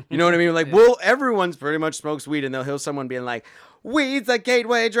 You know what I mean? Like, well, everyone's pretty much smokes weed, and they'll hear someone being like, weed's a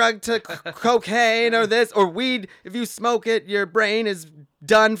gateway drug to cocaine or this, or weed, if you smoke it, your brain is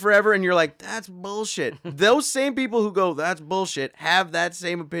done forever. And you're like, that's bullshit. Those same people who go, that's bullshit, have that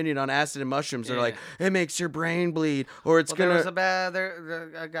same opinion on acid and mushrooms. They're like, it makes your brain bleed, or it's There gonna. was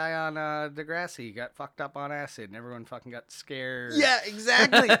a guy on Degrassi got fucked up on acid, and everyone fucking got scared. Yeah,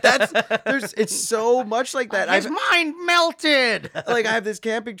 exactly. It's so much like that. His mind melted. Like, I have this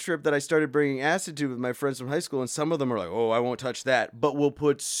camping trip that I started bringing acid to with my friends from high school, and some of them are like, oh, I won't touch that, but will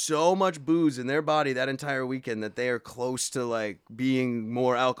put so much booze in their body that entire weekend that they are close to like being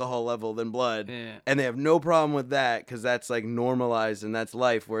more alcohol level than blood. Yeah. And they have no problem with that because that's like normalized and that's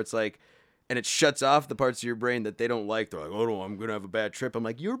life, where it's like, and it shuts off the parts of your brain that they don't like. They're like, oh no, I'm gonna have a bad trip. I'm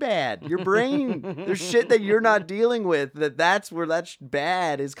like, you're bad. Your brain, there's shit that you're not dealing with, that's where that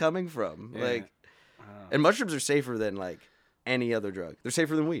bad is coming from. Yeah. Like, and mushrooms are safer than like any other drug. They're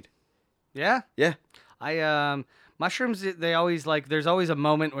safer than weed. Yeah. Yeah. Mushrooms, they always like, there's always a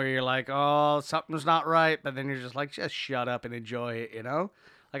moment where you're like, oh, something's not right, but then you're just like, just shut up and enjoy it, you know?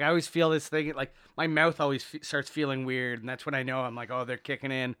 Like, I always feel this thing, like, my mouth always starts feeling weird, and that's when I know I'm like, oh, they're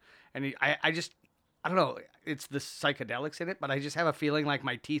kicking in. And I don't know, it's the psychedelics in it, but I just have a feeling like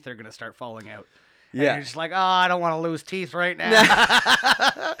my teeth are going to start falling out. And Yeah. you're just like, oh, I don't want to lose teeth right now.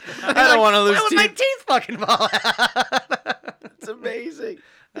 I don't want to lose Why would my teeth. teeth fucking fall out? It's amazing.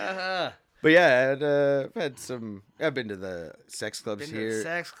 Uh-huh. But yeah, I've been to the sex clubs Been to here. the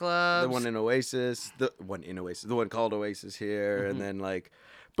sex clubs. The one the one called Oasis here, and then like,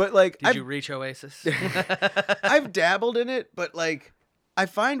 but like, Did you reach Oasis? I've dabbled in it, but like, I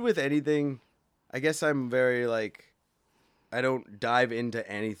find with anything, I guess I'm very like, I don't dive into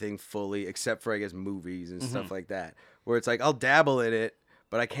anything fully except for I guess movies and stuff like that, where it's like I'll dabble in it,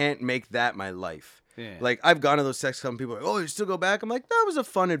 but I can't make that my life. Yeah. Like, I've gone to those sex clubs, people are like, oh, you still go back? I'm like, that was a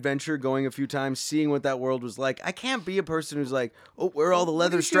fun adventure going a few times, seeing what that world was like. I can't be a person who's like, oh, where are all the What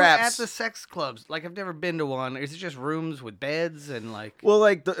leather do you do straps? at the sex clubs? Like, I've never been to one. Is it just rooms with beds and like? Well,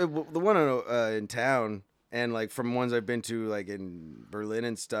 like the one in town, and like from ones I've been to, like in Berlin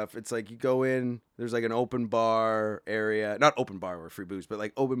and stuff, it's like you go in, there's like an open bar area, not open bar where free booze, but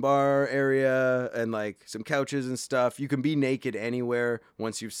like open bar area and like some couches and stuff. You can be naked anywhere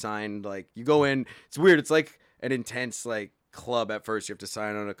once you've signed. Like, you go in, it's weird. It's like an intense like club at first. You have to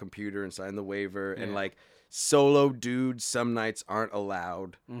sign on a computer and sign the waiver, and like solo dudes some nights aren't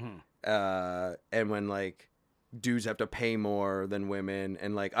allowed. And when like dudes have to pay more than women,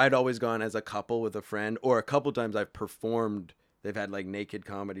 and like I'd always gone as a couple with a friend, or a couple times I've performed. They've had like naked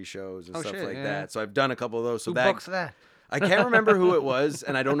comedy shows and stuff like that. So I've done a couple of those. So Who books that? I can't remember who it was,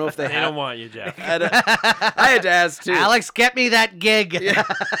 and I don't know if they They have. don't want you, Jeff. I had to ask too. Alex, get me that gig. Yeah.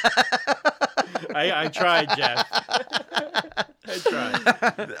 I tried, Jeff. I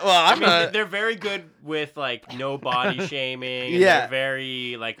tried. Well, I mean, they're very good with like no body shaming. And Yeah. they're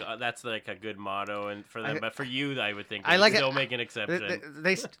very like that's like a good motto, and for them. But for you, I would think I like still it. make an exception.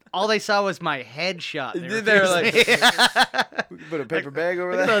 They all they saw was my headshot. They're like, put a paper bag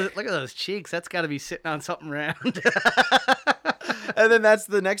over look that. look at those cheeks. That's got to be sitting on something round. And then that's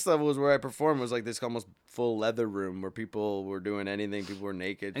the next level, is where I performed, was like this almost full leather room where people were doing anything. People were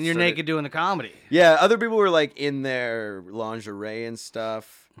naked. And you're naked doing the comedy. Yeah, other people were like in their lingerie and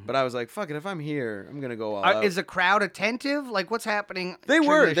stuff. But I was like, fuck it, if I'm here, I'm going to go all out. Is the crowd attentive? Like, what's happening? They during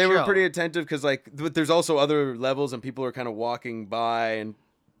were. the They were show? pretty attentive, because like there's also other levels, and people are kind of walking by and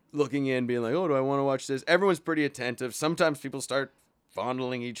looking in, being like, oh, do I want to watch this? Everyone's pretty attentive. Sometimes people start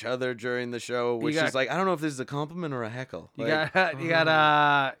fondling each other during the show, which is like, I don't know if this is a compliment or a heckle. You Like,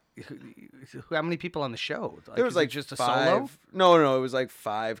 got how many people on the show? there was is it like just a five. solo. No, it was like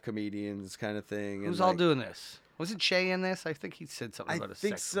 5 comedians kind of thing. Who's and all like, doing this? Was it Shay in this? I think he said something I about a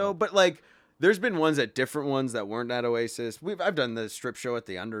think sex so, club. but like, there's been ones at different ones that weren't at Oasis. I've done the strip show at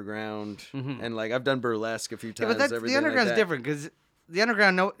the Underground, and like I've done burlesque a few Yeah, times. but that's, the everything like Underground's that. different because the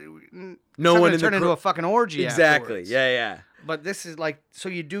Underground No one one in the turn into cro- a fucking orgy. Exactly. afterwards. Yeah. But this is like, so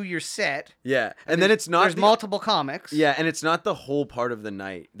you do your set. Yeah. And then it's not There's multiple comics. Yeah, and it's not the whole part of the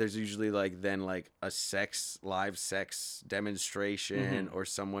night. There's usually like then like a live sex demonstration, or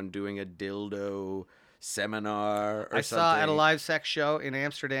someone doing a dildo seminar or I something. saw at a live sex show in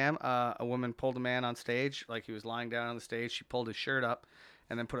Amsterdam, a woman pulled a man on stage, like he was lying down on the stage. She pulled his shirt up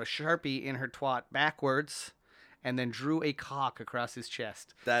and then put a Sharpie in her twat backwards and then drew a cock across his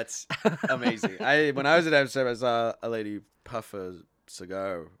chest. That's amazing. When I was at Amsterdam, I saw a lady puff a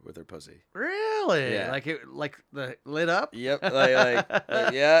cigar with her pussy. Really? Yeah. Like the lit up? Yep. Like,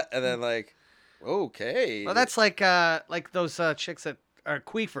 yeah, and then like, okay. Well, that's like those chicks that are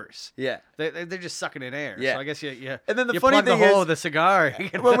queefers. Yeah. They're just sucking in air. Yeah. So I guess you And then the you funny plug thing the hole is- of the cigar.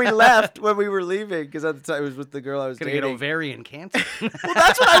 when we left, when we were leaving, because at the time it was with the girl I was Gonna get dating. ovarian cancer. Well,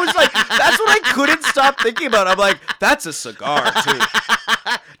 that's what I was like. That's what I couldn't stop thinking about. I'm like, that's a cigar too.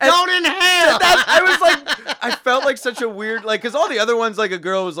 Don't inhale. I was like, I felt like such a weird, like, because all the other ones, like, a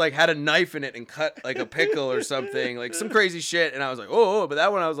girl was like, had a knife in it and cut like a pickle or something, like some crazy shit. And I was like, oh, but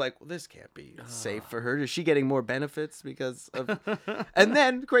that one I was like, well, this can't be safe for her. Is she getting more benefits because of. And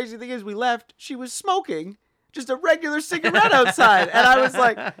then the crazy thing is, we left, she was smoking just a regular cigarette outside. And I was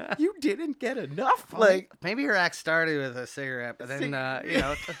like, you didn't get enough. Like, maybe her act started with a cigarette, but then,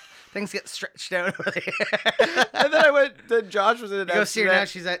 things get stretched out over there. and then I went, then Josh was in an You go see her now. accident.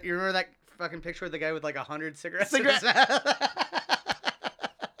 She's at. You remember that fucking picture of the guy with like 100 cigarettes?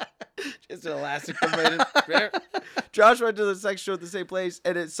 Just an elastic related. Josh went to the sex show at the same place,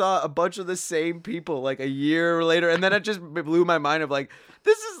 and it saw a bunch of the same people like a year later, and then it just blew my mind of like,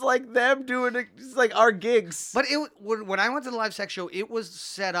 this is like them doing it. It's like our gigs. But when I went to the live sex show, it was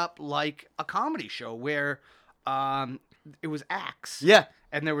set up like a comedy show where it was acts. Yeah.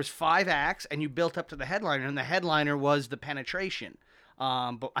 And there was 5 acts, and you built up to the headliner, and the headliner was the penetration.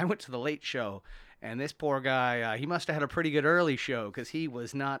 But I went to the late show, and this poor guy, he must have had a pretty good early show because he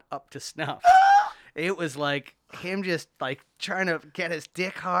was not up to snuff. It was like him just like trying to get his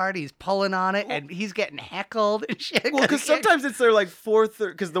dick hard. He's pulling on it, and he's getting heckled and shit. Well, because sometimes it's their like 4th,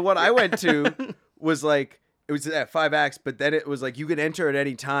 because the one I went to was like, it was at 5 acts, but then it was like you could enter at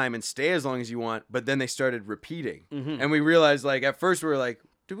any time and stay as long as you want. But then they started repeating, and we realized like at first we were like,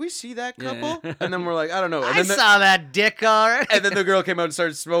 did we see that couple? Yeah. And then we're like, I don't know. And I then saw that dick already. and then the girl came out and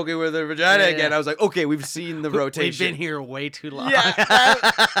started smoking with her vagina again. I was like, okay, we've seen the rotation. We've been here way too long. Yeah.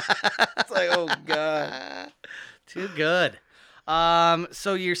 It's like, oh god, too good.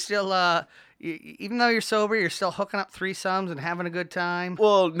 So you're still even though you're sober, you're still hooking up threesomes and having a good time.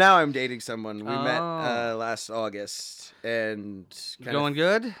 Well, now I'm dating someone. We met last August, and Going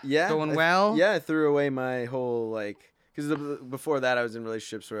good? Yeah, Going well? Yeah, I threw away my whole like, because before that I was in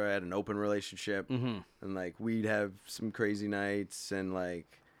relationships where I had an open relationship, and like we'd have some crazy nights, and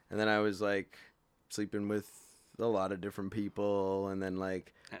then I was like sleeping with a lot of different people, and then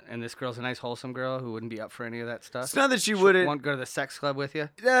like. And this girl's a nice, wholesome girl who wouldn't be up for any of that stuff. It's not that she wouldn't want to go to the sex club with you.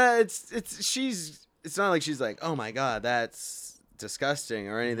 It's not like she's like, oh my god, that's disgusting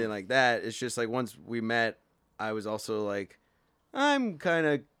or anything like that. It's just like once we met, I was also like, I'm kind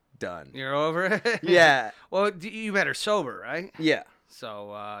of done. You're over it. Yeah. Well, you met her sober, right? Yeah.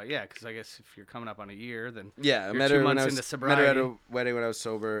 So yeah, because I guess if you're coming up on a year, then yeah, I you're met 2 her when months I was into sobriety. met her at a wedding when I was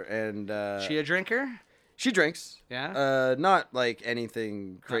sober, and she a drinker? She drinks. Yeah. Not like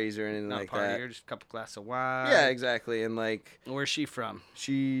anything crazy or anything Not like a partier, that. just a couple glasses of wine. Yeah, exactly. And like, Where's she from?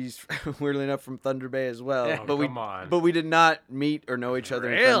 she's weirdly enough from Thunder Bay as well. Oh, but come on. But we did not meet or know each other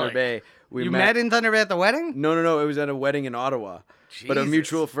in Really? Thunder Bay. We You met in Thunder Bay at the wedding? No. It was at a wedding in Ottawa. But a Jesus.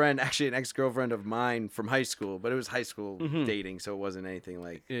 mutual friend, actually an ex-girlfriend of mine from high school, but it was high school dating, so it wasn't anything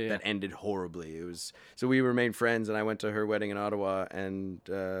like that ended horribly. It was so we remained friends, and I went to her wedding in Ottawa, and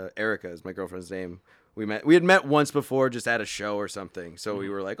Erica is my girlfriend's name. We had met once before, just at a show or something. So we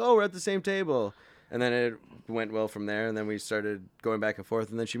were like, oh, we're at the same table. And then it went well from there, and then we started going back and forth,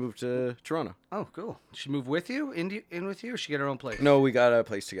 and then she moved to Toronto. Oh, cool. She moved with you? In with you? Or she get her own place? No, we got a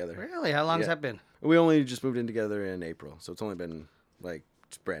place together. Really? How long's that been? We only just moved in together in April, so it's only been like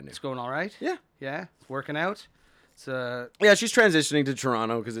it's brand new. It's going all right? Yeah. Yeah? It's working out? It's Yeah, she's transitioning to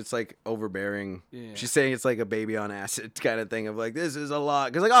Toronto because it's like overbearing. Yeah. She's saying it's like a baby on acid kind of thing of like, this is a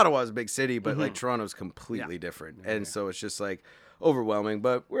lot. Because like Ottawa's a big city, but like Toronto's completely different. And so it's just like overwhelming,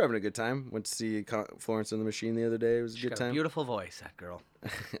 but we're having a good time. Went to see Florence and the Machine the other day. It was a she's good got time. a beautiful voice, that girl.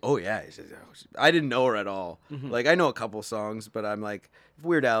 Oh, yeah. I didn't know her at all. Like, I know a couple songs, but I'm like, if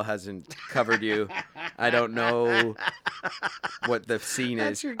Weird Al hasn't covered you, I don't know what the scene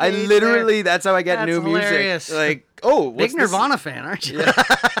is. your I gauge literally, there. that's how I get That's new hilarious. music. Like, oh, what's Big Nirvana fan, aren't you?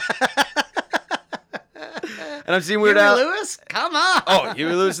 And I'm seeing Weird Huey Al. Lewis? Come on. Oh,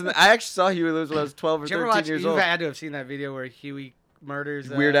 Huey Lewis. I actually saw Huey Lewis when I was 12 or Did you ever 13 watch? years You've old. had to have seen that video where Huey murders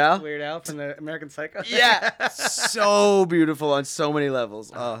Weird Al? Weird Al from the American Psycho. Yeah, so beautiful on so many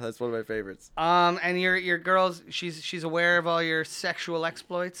levels. Oh, that's one of my favorites. And your girl's she's aware of all your sexual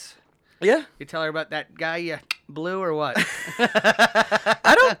exploits. Yeah, You tell her about that guy you blew or what?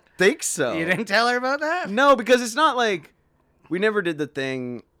 I don't think so. You didn't tell her about that? No, because it's not like we never did the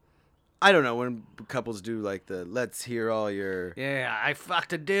thing. I don't know when couples do like the let's hear all your. Yeah, I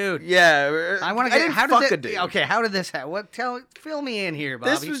fucked a dude. Yeah, I want to I get. didn't How fuck did a it? dude. Okay, how did this happen? What? Fill me in here,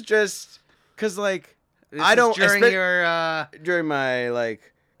 Bobby. This was just because like This I is don't during espe- your during my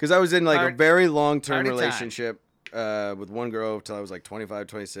like because I was in like a Part- very long-term party time. relationship with one girl till I was like 25,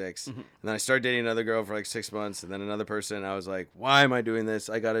 26. And then I started dating another girl for like 6 months, and then another person. And I was like, why am I doing this?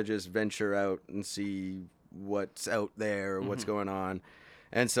 I got to just venture out and see what's out there, or what's going on.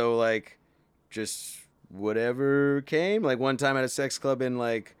 And so, like, just whatever came. Like, one time at a sex club in,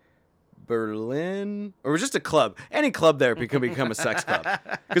 like, Berlin, or it was just a club. Any club there can become a sex club.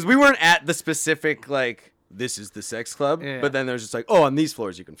 Because we weren't at the specific, like, this is the sex club. Yeah. But then there's just like, oh, on these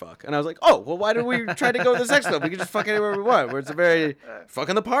floors you can fuck. And I was like, oh, well, why did we try to go to the sex club? We can just fuck anywhere we want. Where it's a very, fuck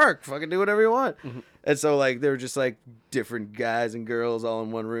in the park. Fucking do whatever you want. And so, like, there were just, like, different guys and girls all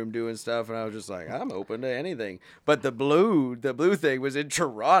in one room doing stuff. And I was just like, I'm open to anything. But the blue thing was in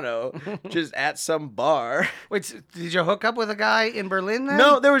Toronto, just at some bar. Wait, did you hook up with a guy in Berlin then?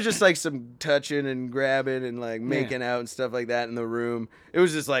 No, there was just, like, some touching and grabbing and, like, making out and stuff like that in the room. It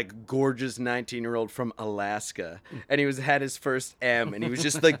was just, like, gorgeous 19-year-old from Alaska. And he had his first M. And he was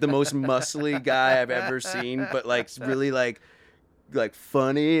just, like, the most muscly guy I've ever seen. But, like, really, like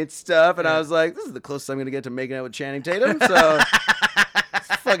funny and stuff. And I was like, this is the closest I'm going to get to making out with Channing Tatum. So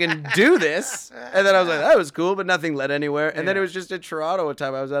let's fucking do this. And then I was like, that was cool, but nothing led anywhere. And then it was just in Toronto one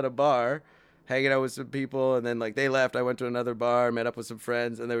time. I was at a bar hanging out with some people, and then, like, they left. I went to another bar, met up with some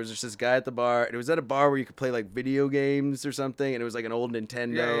friends, and there was just this guy at the bar. And it was at a bar where you could play, like, video games or something, and it was like an old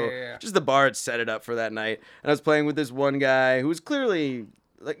Nintendo. Yeah. Just the bar had set it up for that night. And I was playing with this one guy who was clearly,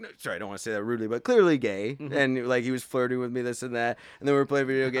 like, no, sorry, I don't want to say that rudely, but clearly gay. And, like, he was flirting with me, this and that. And then we were playing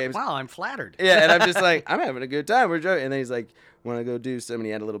video games. Wow, I'm flattered. Yeah, and I'm just like, I'm having a good time. We're joking. And then he's like, want to go do something?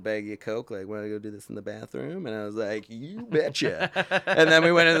 He had a little baggie of Coke. Like, want to go do this in the bathroom? And I was like, you betcha. And then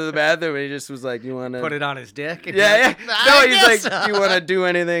we went into the bathroom, and he just was like, you want to Put it on his dick? And yeah. you're No, he's like, so. do you want to do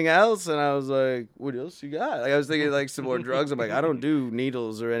anything else? And I was like, what else you got? Like, I was thinking, like, some more drugs. I'm like, I don't do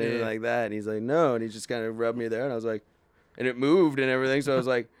needles or anything like that. And he's like, no. And he just kind of rubbed me there. And I was like, and it moved and everything. So I was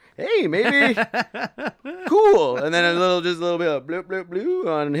like, hey, maybe cool. And then just a little bit of bloop, bloop, blue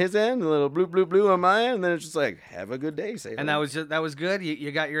on his end, a little bloop, bloop, blue on my end. And then it's just like, have a good day, say. And that was good?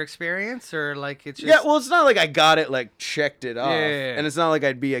 You got your experience? Or, like, it's just... Yeah, well, it's not like I got it, like, checked it off. Yeah. And it's not like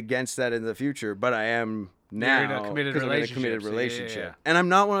I'd be against that in the future, but I am now. You're in a committed 'cause I'm in a relationship, committed so yeah, relationship. yeah. And I'm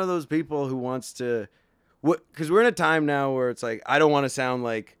not one of those people who wants to... Because we're in a time now where it's like, I don't want to sound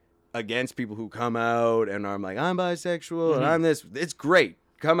like against people who come out and I'm like, I'm bisexual and I'm this. It's great.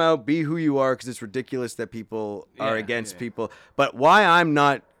 Come out, be who you are, because it's ridiculous that people are against people. But why I'm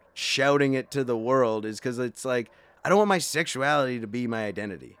not shouting it to the world is because it's like, I don't want my sexuality to be my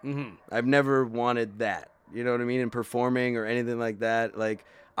identity. I've never wanted that. You know what I mean? In performing or anything like that. Like,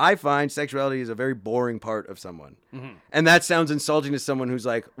 I find sexuality is a very boring part of someone. And that sounds insulting to someone who's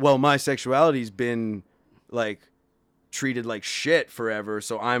like, well, my sexuality's been, like, treated like shit forever,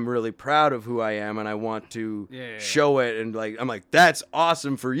 so I'm really proud of who I am and I want to show it. And, like, I'm like, that's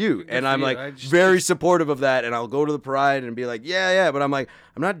awesome for you. And I'm like very supportive of that, and I'll go to the pride and be like, yeah, but I'm like,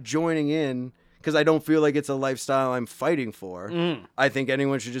 I'm not joining in because I don't feel like it's a lifestyle I'm fighting for. I think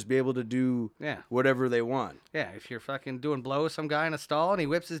anyone should just be able to do whatever they want. Yeah, if you're fucking doing blow with some guy in a stall and he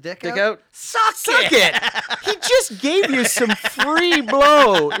whips his dick out, suck it. He just gave you some free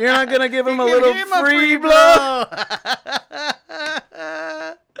blow. You're not gonna give him a little free blow.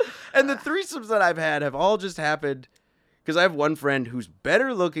 And the threesomes that I've had have all just happened because I have one friend who's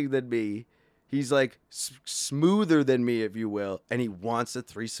better looking than me. He's, like, smoother than me, if you will, and he wants a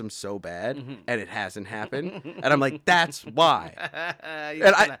threesome so bad, and it hasn't happened. And I'm like, that's why.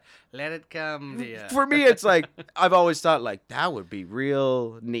 And I let it come to you. For me, it's like, I've always thought, like, that would be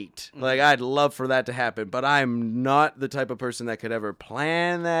real neat. Like, I'd love for that to happen, but I'm not the type of person that could ever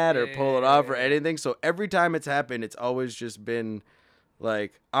plan that or pull it off or anything. So every time it's happened, it's always just been...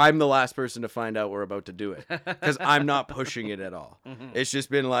 like, I'm the last person to find out we're about to do it because I'm not pushing it at all. It's just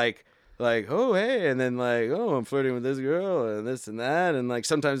been like, oh, hey, and then, like, oh, I'm flirting with this girl and this and that. And, like,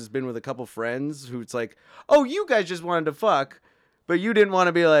 sometimes it's been with a couple friends who it's like, oh, you guys just wanted to fuck, but you didn't want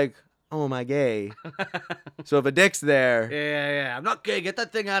to be like, oh, am I gay? So if a dick's there. Yeah, I'm not gay. Get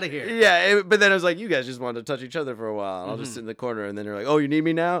that thing out of here. Yeah, but then I was like, you guys just wanted to touch each other for a while. I'll just sit in the corner. And then you're like, oh, you need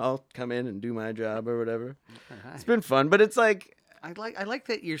me now? I'll come in and do my job or whatever. It's been fun, but it's like... I like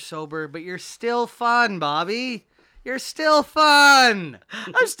that you're sober, but you're still fun, Bobby. You're still fun.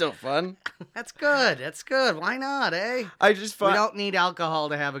 I'm still fun. That's good. That's good. Why not, eh? I just We don't need alcohol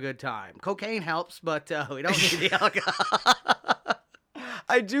to have a good time. Cocaine helps, but we don't need the alcohol.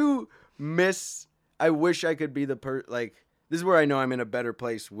 I do miss... I wish I could be the like... This is where I know I'm in a better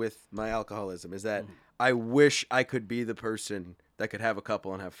place with my alcoholism, is that I wish I could be the person that could have a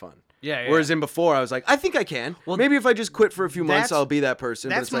couple and have fun. Yeah. Whereas in before, I was like, I think I can. Well, maybe if I just quit for a few months, I'll be that person.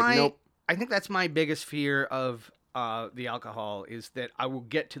 But it's like, nope. I think that's my biggest fear of the alcohol is that I will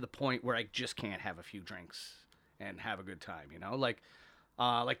get to the point where I just can't have a few drinks. and have a good time,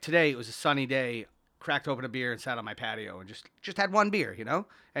 like today it was a sunny day, cracked open a beer and sat on my patio and just had one beer,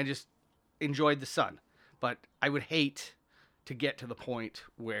 and just enjoyed the sun. But I would hate to get to the point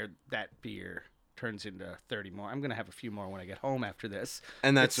where that beer turns into 30 more. I'm going to have a few more when I get home after this.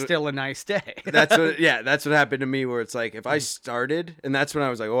 And that's still a nice day. That's what happened to me, where it's like, if I started, and that's when I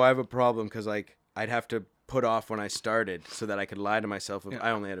was like, oh, I have a problem, because like I'd have to put off when I started so that I could lie to myself if I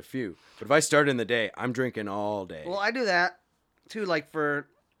only had a few. But if I started in the day, I'm drinking all day. Well, I do that too, like for,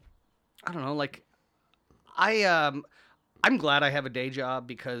 I don't know, like I'm glad I have a day job,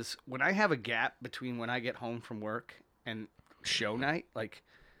 because when I have a gap between when I get home from work and show night, like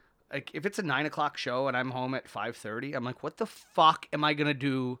if it's a 9:00 show and I'm home at 5:30, I'm like, what the fuck am I gonna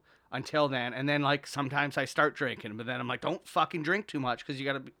do until then? And then like sometimes I start drinking, but then I'm like, don't fucking drink too much because you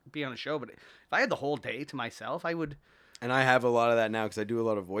gotta be on a show. But if I had the whole day to myself, I would. And I have a lot of that now because I do a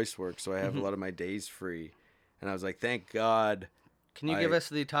lot of voice work, so I have a lot of my days free. And I was like, thank God. Can you give us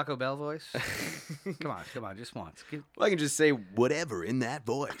the Taco Bell voice? Come on, just once. Well, I can just say whatever in that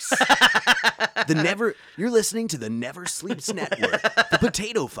voice. You're listening to the Never Sleeps Network, the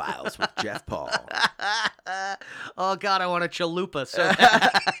Potato Files with Jeff Paul. Oh God, I want a chalupa so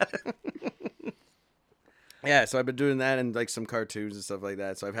bad. Yeah, so I've been doing that and like some cartoons and stuff like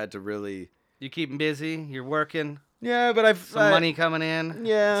that. So I've had to really. You keep them busy. You're working. Yeah, but I've some money coming in.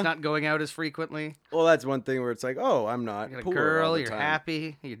 Yeah, it's not going out as frequently. Well, that's one thing where it's like, oh, I'm not. You got a poor girl. all the You're time.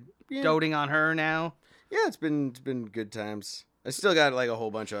 happy. You're doting on her now. Yeah, it's been good times. I still got like a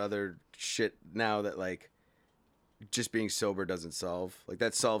whole bunch of other shit now that like just being sober doesn't solve. Like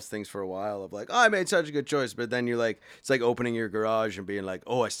that solves things for a while of like, oh, I made such a good choice, but then you're like, it's like opening your garage and being like,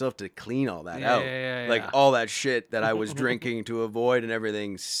 oh, I still have to clean all that out. Like all that shit that I was drinking to avoid and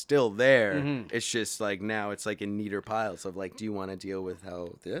everything's still there. It's just like now it's like in neater piles of like, do you want to deal with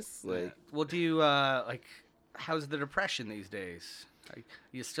how this like? Well, do you like? How's the depression these days? Are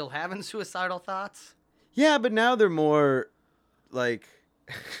you still having suicidal thoughts? Yeah, but now they're more like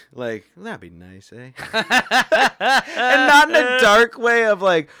that'd be nice, eh? And not in a dark way of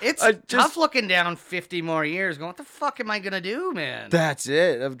like it's tough looking down 50 more years going, what the fuck am I gonna do, man? That's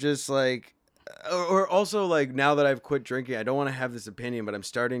it. Of just like, or also like now that I've quit drinking, I don't want to have this opinion, but I'm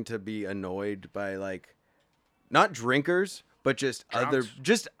starting to be annoyed by like not drinkers, but just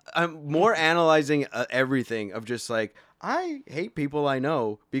Drunks. I'm more analyzing everything of just like, I hate people I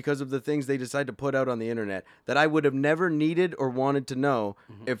know because of the things they decide to put out on the internet that I would have never needed or wanted to know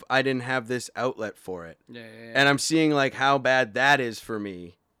if I didn't have this outlet for it. Yeah. And I'm seeing like how bad that is for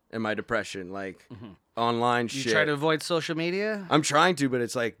me and my depression, like online shit. You try to avoid social media? I'm trying to, but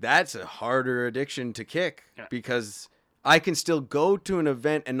it's like that's a harder addiction to kick because I can still go to an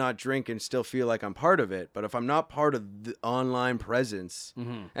event and not drink and still feel like I'm part of it. But if I'm not part of the online presence,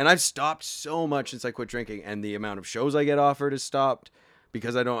 and I've stopped so much since I quit drinking, and the amount of shows I get offered has stopped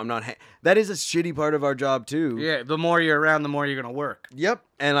because I'm not. That is a shitty part of our job too. Yeah, the more you're around, the more you're gonna work. Yep,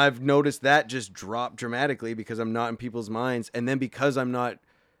 and I've noticed that just drop dramatically because I'm not in people's minds, and then because I'm not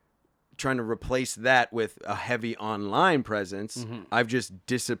trying to replace that with a heavy online presence, I've just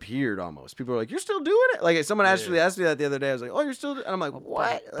disappeared almost. People are like, you're still doing it? Like someone actually asked me that the other day. I was like, oh, you're still and I'm like,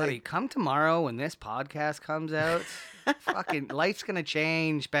 what? Buddy, come tomorrow when this podcast comes out. Fucking life's gonna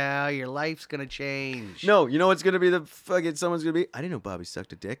change, pal. Your life's gonna change. No, you know what's gonna be the fucking someone's gonna be? I didn't know Bobby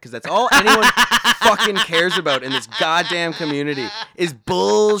sucked a dick, because that's all anyone fucking cares about in this goddamn community is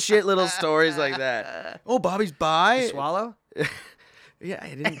bullshit little stories like that. Oh, Bobby's bi? Did you swallow? Yeah, I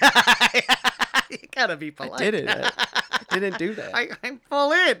didn't. You gotta be polite. I did it. I didn't do that. I'm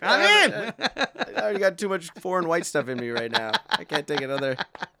full in. I'm in. I already got too much foreign white stuff in me right now. I can't take another.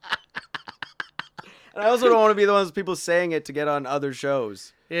 And I also don't want to be the ones people saying it to get on other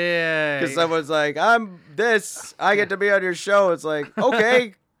shows. Yeah. Because someone's like, I'm this. I get to be on your show. It's like,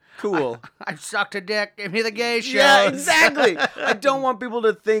 okay, cool. I sucked a dick. Give me the gay show. Yeah, exactly. I don't want people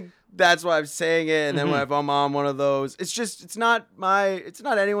to think that's why I'm saying it. And then if I'm on one of those, it's not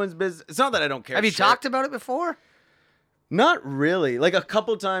anyone's business. It's not that I don't care. Have you talked about it before? Not really. Like a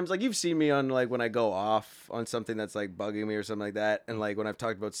couple times, like you've seen me on like when I go off on something that's like bugging me or something like that. And like when I've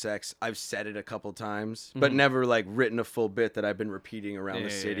talked about sex, I've said it a couple times, but never like written a full bit that I've been repeating around the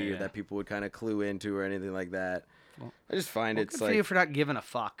city or that people would kind of clue into or anything like that. Well, I just find it's good like. for you for not giving a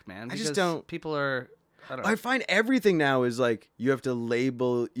fuck, man. I just don't. People are. I don't know. I find everything now is like you have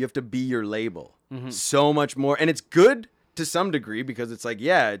to be your label so much more. And it's good to some degree because it's like,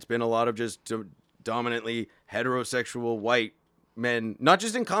 yeah, it's been a lot of just dominantly heterosexual white men, not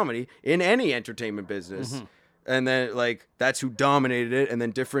just in comedy, in any entertainment business. And then like that's who dominated it. And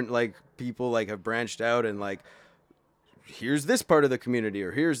then different like people like have branched out and like here's this part of the community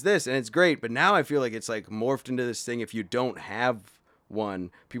or here's this, and it's great. But now I feel like it's like morphed into this thing. If you don't have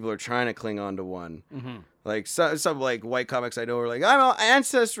one, people are trying to cling on to one. Mm-hmm. Like some like white comics I know are like, I'm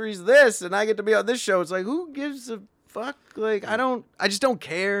Ancestry's this, and I get to be on this show. It's like, who gives a fuck? Like, I just don't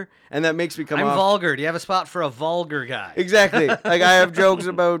care, and that makes me come I'm off. vulgar. Do you have a spot for a vulgar guy? Exactly. Like, I have jokes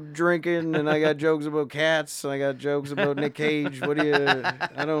about drinking, and I got jokes about cats, and I got jokes about Nick Cage. What do you?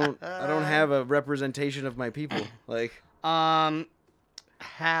 I don't have a representation of my people. Like, how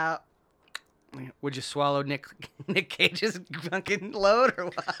would you swallow Nick Cage's fucking load or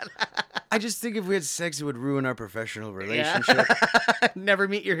what? I just think if we had sex, it would ruin our professional relationship. Never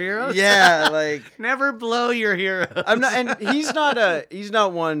meet your heroes. Yeah, like never blow your heroes. I'm not, and he's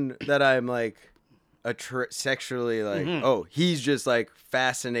not one that I'm like sexually like. Mm-hmm. Oh, he's just like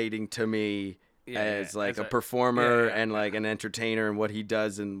fascinating to me as like a performer and like an entertainer and what he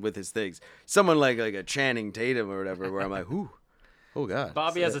does and with his things. Someone like a Channing Tatum or whatever, where I'm like, ooh. Oh, God.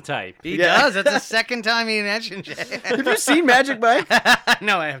 Bobby has a type. He does. That's the second time he mentioned it. Have you seen Magic Mike?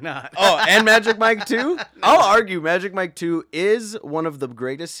 No, I have not. Oh, and Magic Mike 2? I'll argue Magic Mike 2 is one of the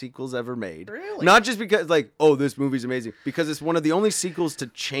greatest sequels ever made. Really? Not just because, like, oh, this movie's amazing. Because it's one of the only sequels to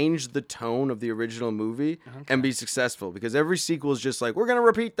change the tone of the original movie and be successful. Because every sequel is just like, we're going to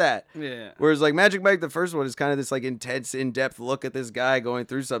repeat that. Yeah. Whereas, like, Magic Mike, the first one, is kind of this, like, intense, in-depth look at this guy going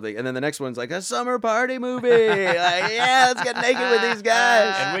through something. And then the next one's like a summer party movie. Like, yeah, let's get naked with these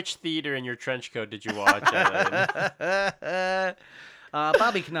guys. And which theater in your trench coat did you watch at?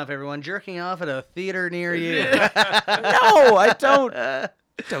 Bobby Knauff, everyone, jerking off at a theater near you. No, I don't.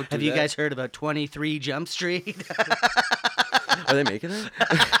 Don't do Have you that. guys heard about 23 Jump Street? Are they making it?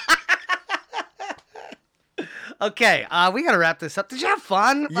 Okay, we gotta wrap this up. Did you have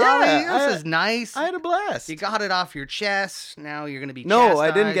fun, Bobby? Yeah, This is nice. I had a blast. You got it off your chest. Now you're gonna be No, I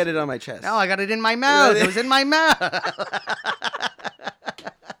didn't chastised. get it on my chest. No, I got it in my mouth. It was in my mouth.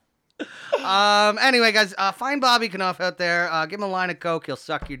 Anyway, guys, find Bobby Knauff out there. Give him a line of coke. He'll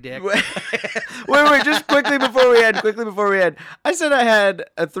suck your dick. wait, just quickly before we end. I said I had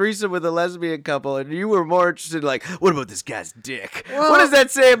a threesome with a lesbian couple, and you were more interested, like, what about this guy's dick? Well, what does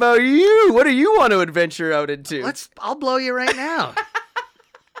that say about you? What do you want to adventure out into? I'll blow you right now.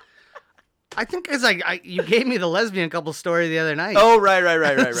 I think it's like you gave me the lesbian couple story the other night. Oh, right.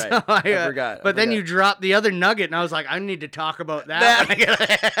 So I forgot. But then you dropped the other nugget, and I was like, I need to talk about that.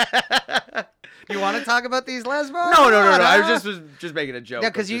 You want to talk about these lesbos? No. I was just making a joke. Yeah,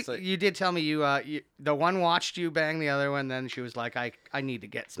 because like, you did tell me you the one watched you bang the other one, then she was like, I need to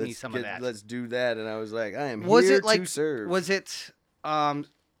get me some of that. Let's do that. And I was like, I am Was here it like to serve. was it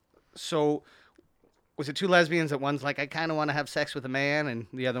so? Was it two lesbians that one's like, I kind of want to have sex with a man, and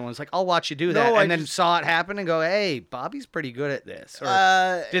the other one's like, I'll watch you do that, and then saw it happen and go, hey, Bobby's pretty good at this?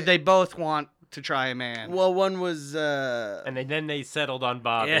 Or did they both want to try a man? Well, one was... And then they settled on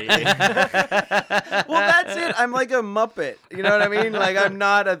Bobby. Well, that's it. I'm like a Muppet. You know what I mean? Like, I'm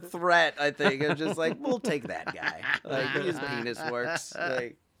not a threat, I think. I'm just like, we'll take that guy. Like, his penis works.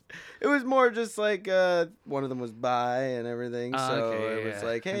 Like... It was more just like one of them was bi and everything, so it was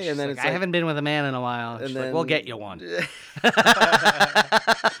like, hey, and then it's like, I haven't been with a man in a while. And She's then like, we'll get you one. You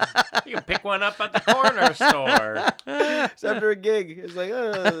can pick one up at the corner store. It's after a gig. It's like,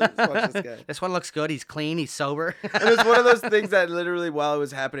 let's watch this guy. This one looks good. He's clean. He's sober. And it was one of those things that literally, while it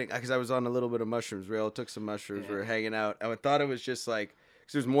was happening, because I was on a little bit of mushrooms, we all took some mushrooms, we were hanging out, and I thought it was just like,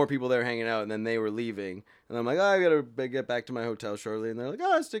 because there's more people there hanging out, and then they were leaving. And I'm like, oh, I gotta get back to my hotel shortly. And they're like,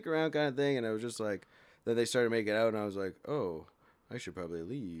 oh, stick around kind of thing. And I was just like, then they started making out, and I was like, oh, I should probably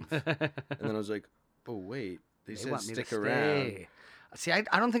leave. And then I was like, oh, wait, they said want me to stick around. stay. See, I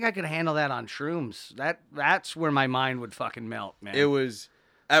don't think I could handle that on shrooms. That's where my mind would fucking melt, man. It was,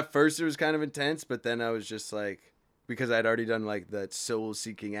 at first it was kind of intense, but then I was just like, because I'd already done like that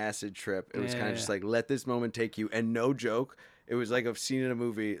soul-seeking acid trip, it was kind of just like, let this moment take you. And no joke, it was like I've seen in a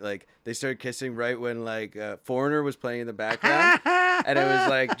movie, like they started kissing right when like Foreigner was playing in the background. And it was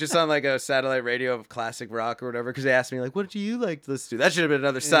like just on like a satellite radio of classic rock or whatever, because they asked me like, what do you like to listen to? That should have been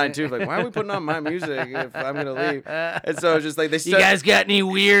another sign too, like, why are we putting on my music if I'm gonna leave? And so it was just like, they You guys got any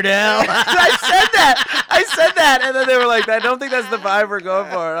Weird Al? I said that, and then they were like, I don't think that's the vibe we're going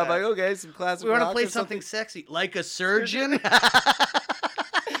for. And I'm like, okay, some classic We want to rock play or something sexy, like a surgeon.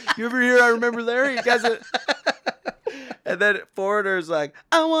 You ever hear I Remember Larry? You guys And then Foreigner's like,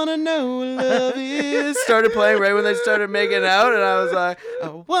 I want to know what love is. Started playing right when they started making out. And I was like, I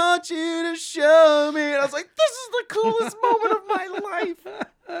want you to show me. And I was like, this is the coolest moment of my life.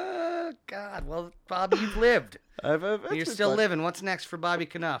 Oh, God. Well, Bobby, you've lived. You're still living. What's next for Bobby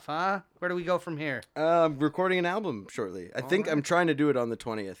Knauff, huh? Where do we go from here? I'm recording an album shortly. I think I'm trying to do it on the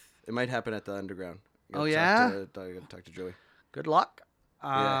 20th. It might happen at the Underground. Oh, yeah? I gotta talk to Joey. Good luck.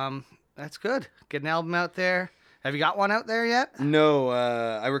 Yeah. That's good. Get an album out there. Have you got one out there yet? No,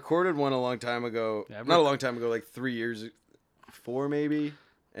 I recorded one a long time ago. Yeah, Not a long time ago, like 3 years, 4 maybe.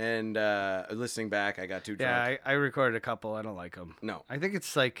 And listening back, I got too drunk. Yeah, I recorded a couple. I don't like them. No. I think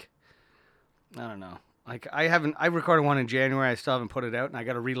it's like, I don't know. Like I recorded one in January. I still haven't put it out, and I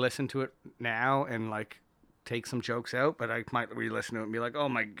got to re-listen to it now and like take some jokes out. But I might re-listen to it and be like, oh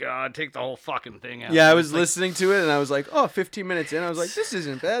my god, take the whole fucking thing out. Yeah, I was It's like, listening to it, and I was like, oh, 15 minutes in, I was like, this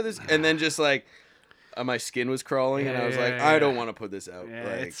isn't bad. And then just like, my skin was crawling, and I was like, I don't want to put this out. Yeah,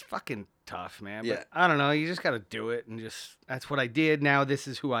 like, it's fucking tough, man. Yeah. But I don't know. You just got to do it, and just that's what I did. Now this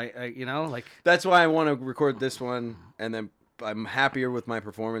is who like. That's why I want to record this one, and then I'm happier with my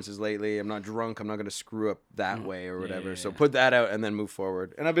performances lately. I'm not drunk. I'm not going to screw up that way or whatever. Yeah. So put that out and then move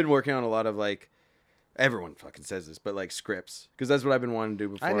forward. And I've been working on a lot of like, everyone fucking says this, but like scripts, because that's what I've been wanting to do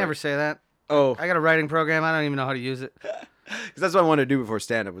before. I never say that. Oh, I got a writing program. I don't even know how to use it. because that's what I wanted to do before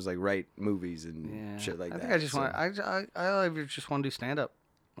stand up was like write movies and shit like I that. think I just So- want. I just want to do stand up.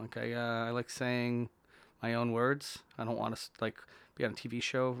 Like I like saying my own words. I don't want to like be on a TV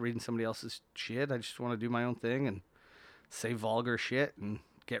show reading somebody else's shit. I just want to do my own thing and say vulgar shit and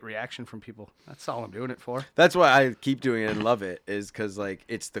get reaction from people. That's all I'm doing it for. That's why I keep doing it and love it, is because like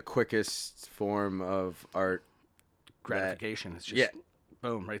it's the quickest form of art. Gratification. It's just Yeah.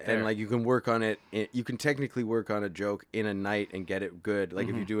 boom right there. And like you can work on it. You can technically work on a joke in a night and get it good. Like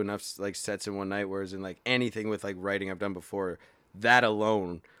if you do enough like sets in one night, whereas in like anything with like writing I've done before, that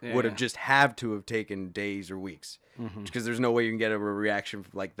alone would have just have to have taken days or weeks, because there's no way you can get a reaction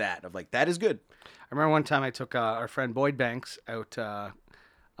like that of like that is good. I remember one time I took our friend Boyd Banks out.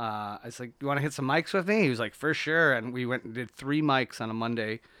 I was like, "You want to hit some mics with me?" He was like, "For sure." And we went and did 3 mics on a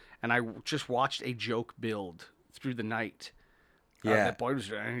Monday, and I just watched a joke build through the night. That Boyd was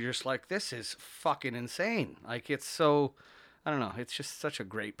doing, and you're just like, "This is fucking insane!" Like it's so, I don't know. It's just such a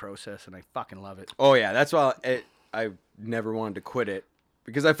great process, and I fucking love it. Oh yeah, that's why I never wanted to quit it,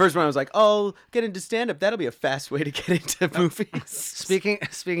 because at first when I was like, oh, get into stand up, that'll be a fast way to get into movies.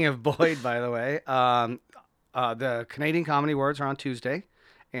 Speaking of Boyd, by the way, the Canadian Comedy Awards are on Tuesday,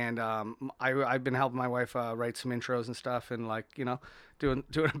 and I've been helping my wife write some intros and stuff, and like doing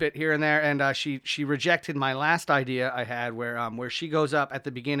a bit here and there. And she rejected my last idea I had, where she goes up at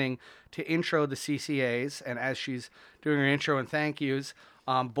the beginning to intro the CCAs, and as she's doing her intro and thank yous,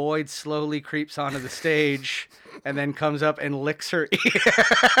 Boyd slowly creeps onto the stage and then comes up and licks her ear.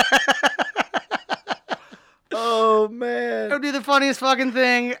 Oh man, It would be the funniest fucking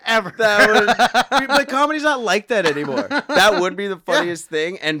thing ever. but comedy's not like that anymore. That would be the funniest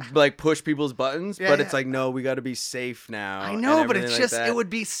thing, and like push people's buttons. Yeah, but yeah. it's like, no, we got to be safe now. I know, and but it's everything just like that. it would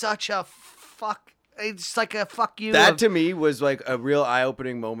be such a fuck. It's like a fuck you. That to me was like a real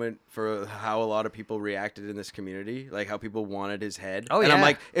eye-opening moment for how a lot of people reacted in this community, like how people wanted his head. Oh, and I'm yeah.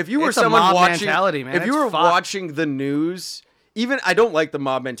 like, if you were It's a someone mob watching, mentality, man. if you It's were fucked. watching the news, even I don't like the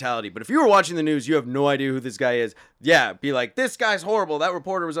mob mentality, but if you were watching the news, you have no idea who this guy is. Yeah, be like, this guy's horrible. That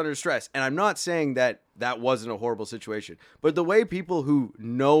reporter was under stress. And I'm not saying that wasn't a horrible situation, but the way people who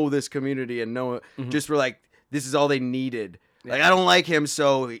know this community and know it just were like, this is all they needed. Like, I don't like him,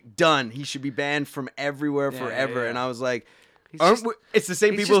 so done. He should be banned from everywhere forever. yeah. And I was like, just- it's the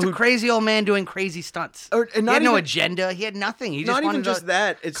same He's people just who a crazy old man doing crazy stunts. and He not had no even- agenda. He had nothing. He just not wanted even just to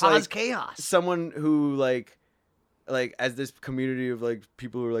that. It's cause like chaos. someone who like as this community of like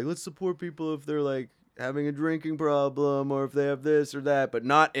people who are like, let's support people if they're like having a drinking problem or if they have this or that, but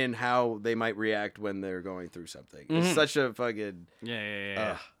not in how they might react when they're going through something. It's such a fucking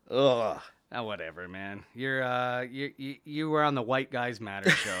Yeah. ugh. Oh, whatever, man. You were on the White Guys Matter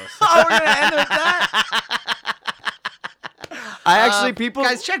show. So. Oh, we're gonna end with that. I actually people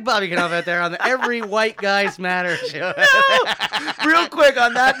Guys, check Bobby Knauff out there on the Every White Guys Matter show. real quick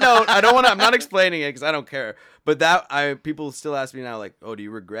on that note, I'm not explaining it because I don't care. But people still ask me now, like, oh, do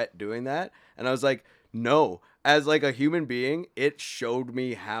you regret doing that? And I was like, no. As like a human being, it showed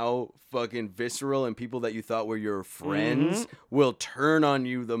me how fucking visceral and people that you thought were your friends will turn on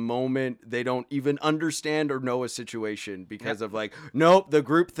you the moment they don't even understand or know a situation because of like, nope, the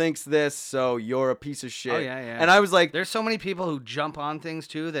group thinks this, so you're a piece of shit. Oh, yeah. And I was like, There's so many people who jump on things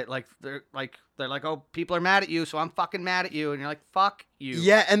too that they're like, oh, people are mad at you, so I'm fucking mad at you, and you're like, fuck you.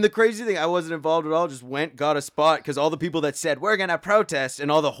 yeah, and the crazy thing, I wasn't involved at all. Just went, got a spot, because all the people that said we're gonna protest, and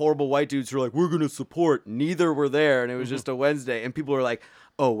all the horrible white dudes who were like, we're gonna support, neither were there, and it was just a Wednesday, and people were like,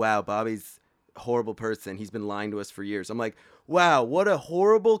 oh wow, Bobby's a horrible person. He's been lying to us for years. I'm like, wow, what a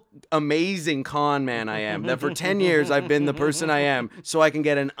horrible, amazing con man I am. That for 10 years I've been the person I am so I can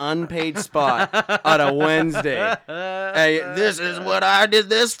get an unpaid spot on a Wednesday. Hey, this is what I did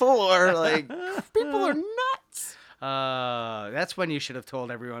this for. Like, people are nuts. That's when you should have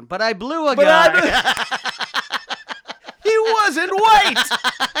told everyone. But I blew a guy. He wasn't white.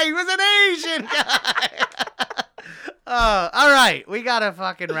 He was an Asian guy. All right, we gotta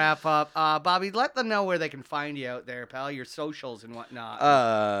fucking wrap up. Bobby, let them know where they can find you out there, pal. Your socials and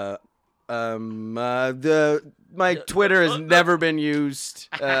whatnot. My Twitter has never been used.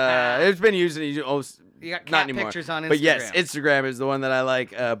 It's been used in you got cat not anymore. pictures on Instagram. But yes, Instagram is the one that I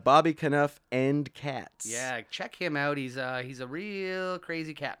like. Bobby Knauff and cats. Yeah, check him out. He's a real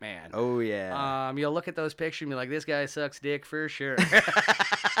crazy cat man. Oh yeah. You'll look at those pictures and be like, this guy sucks dick for sure.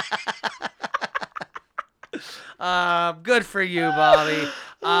 Good for you, Bobby.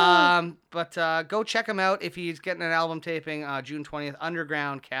 But go check him out if he's getting an album taping June 20th,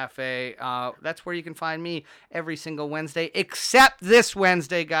 Underground Cafe. That's where you can find me every single Wednesday, except this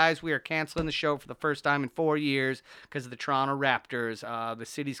Wednesday, guys. We are canceling the show for the first time in 4 years because of the Toronto Raptors. The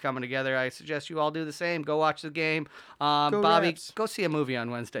city's coming together. I suggest you all do the same. Go watch the game. Bobby, Raps. go see a movie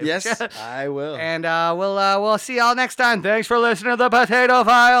on Wednesday. Yes, I will. And we'll see y'all next time. Thanks for listening to the Potato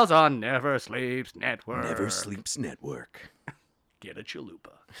Files on Never Sleeps Network. Never Sleeps Network. Get a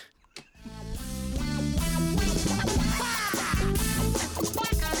chalupa.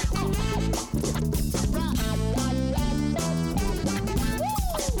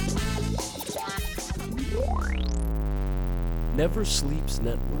 Never Sleeps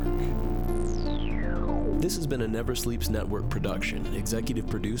Network. This has been a Never Sleeps Network production, executive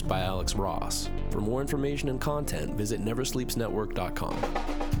produced by Alex Ross. For more information and content, visit neversleepsnetwork.com.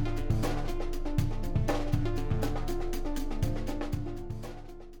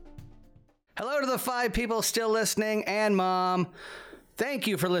 Hello to the 5 people still listening and Mom. Thank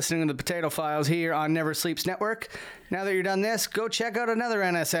you for listening to the Potato Files here on Never Sleeps Network. Now that you're done this, go check out another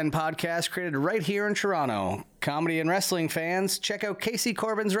NSN podcast created right here in Toronto. Comedy and wrestling fans, check out Casey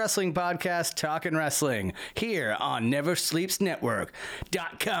Corbin's wrestling podcast, Talkin' Wrestling, here on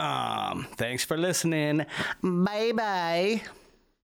NeverSleepsNetwork.com. Thanks for listening. Bye-bye.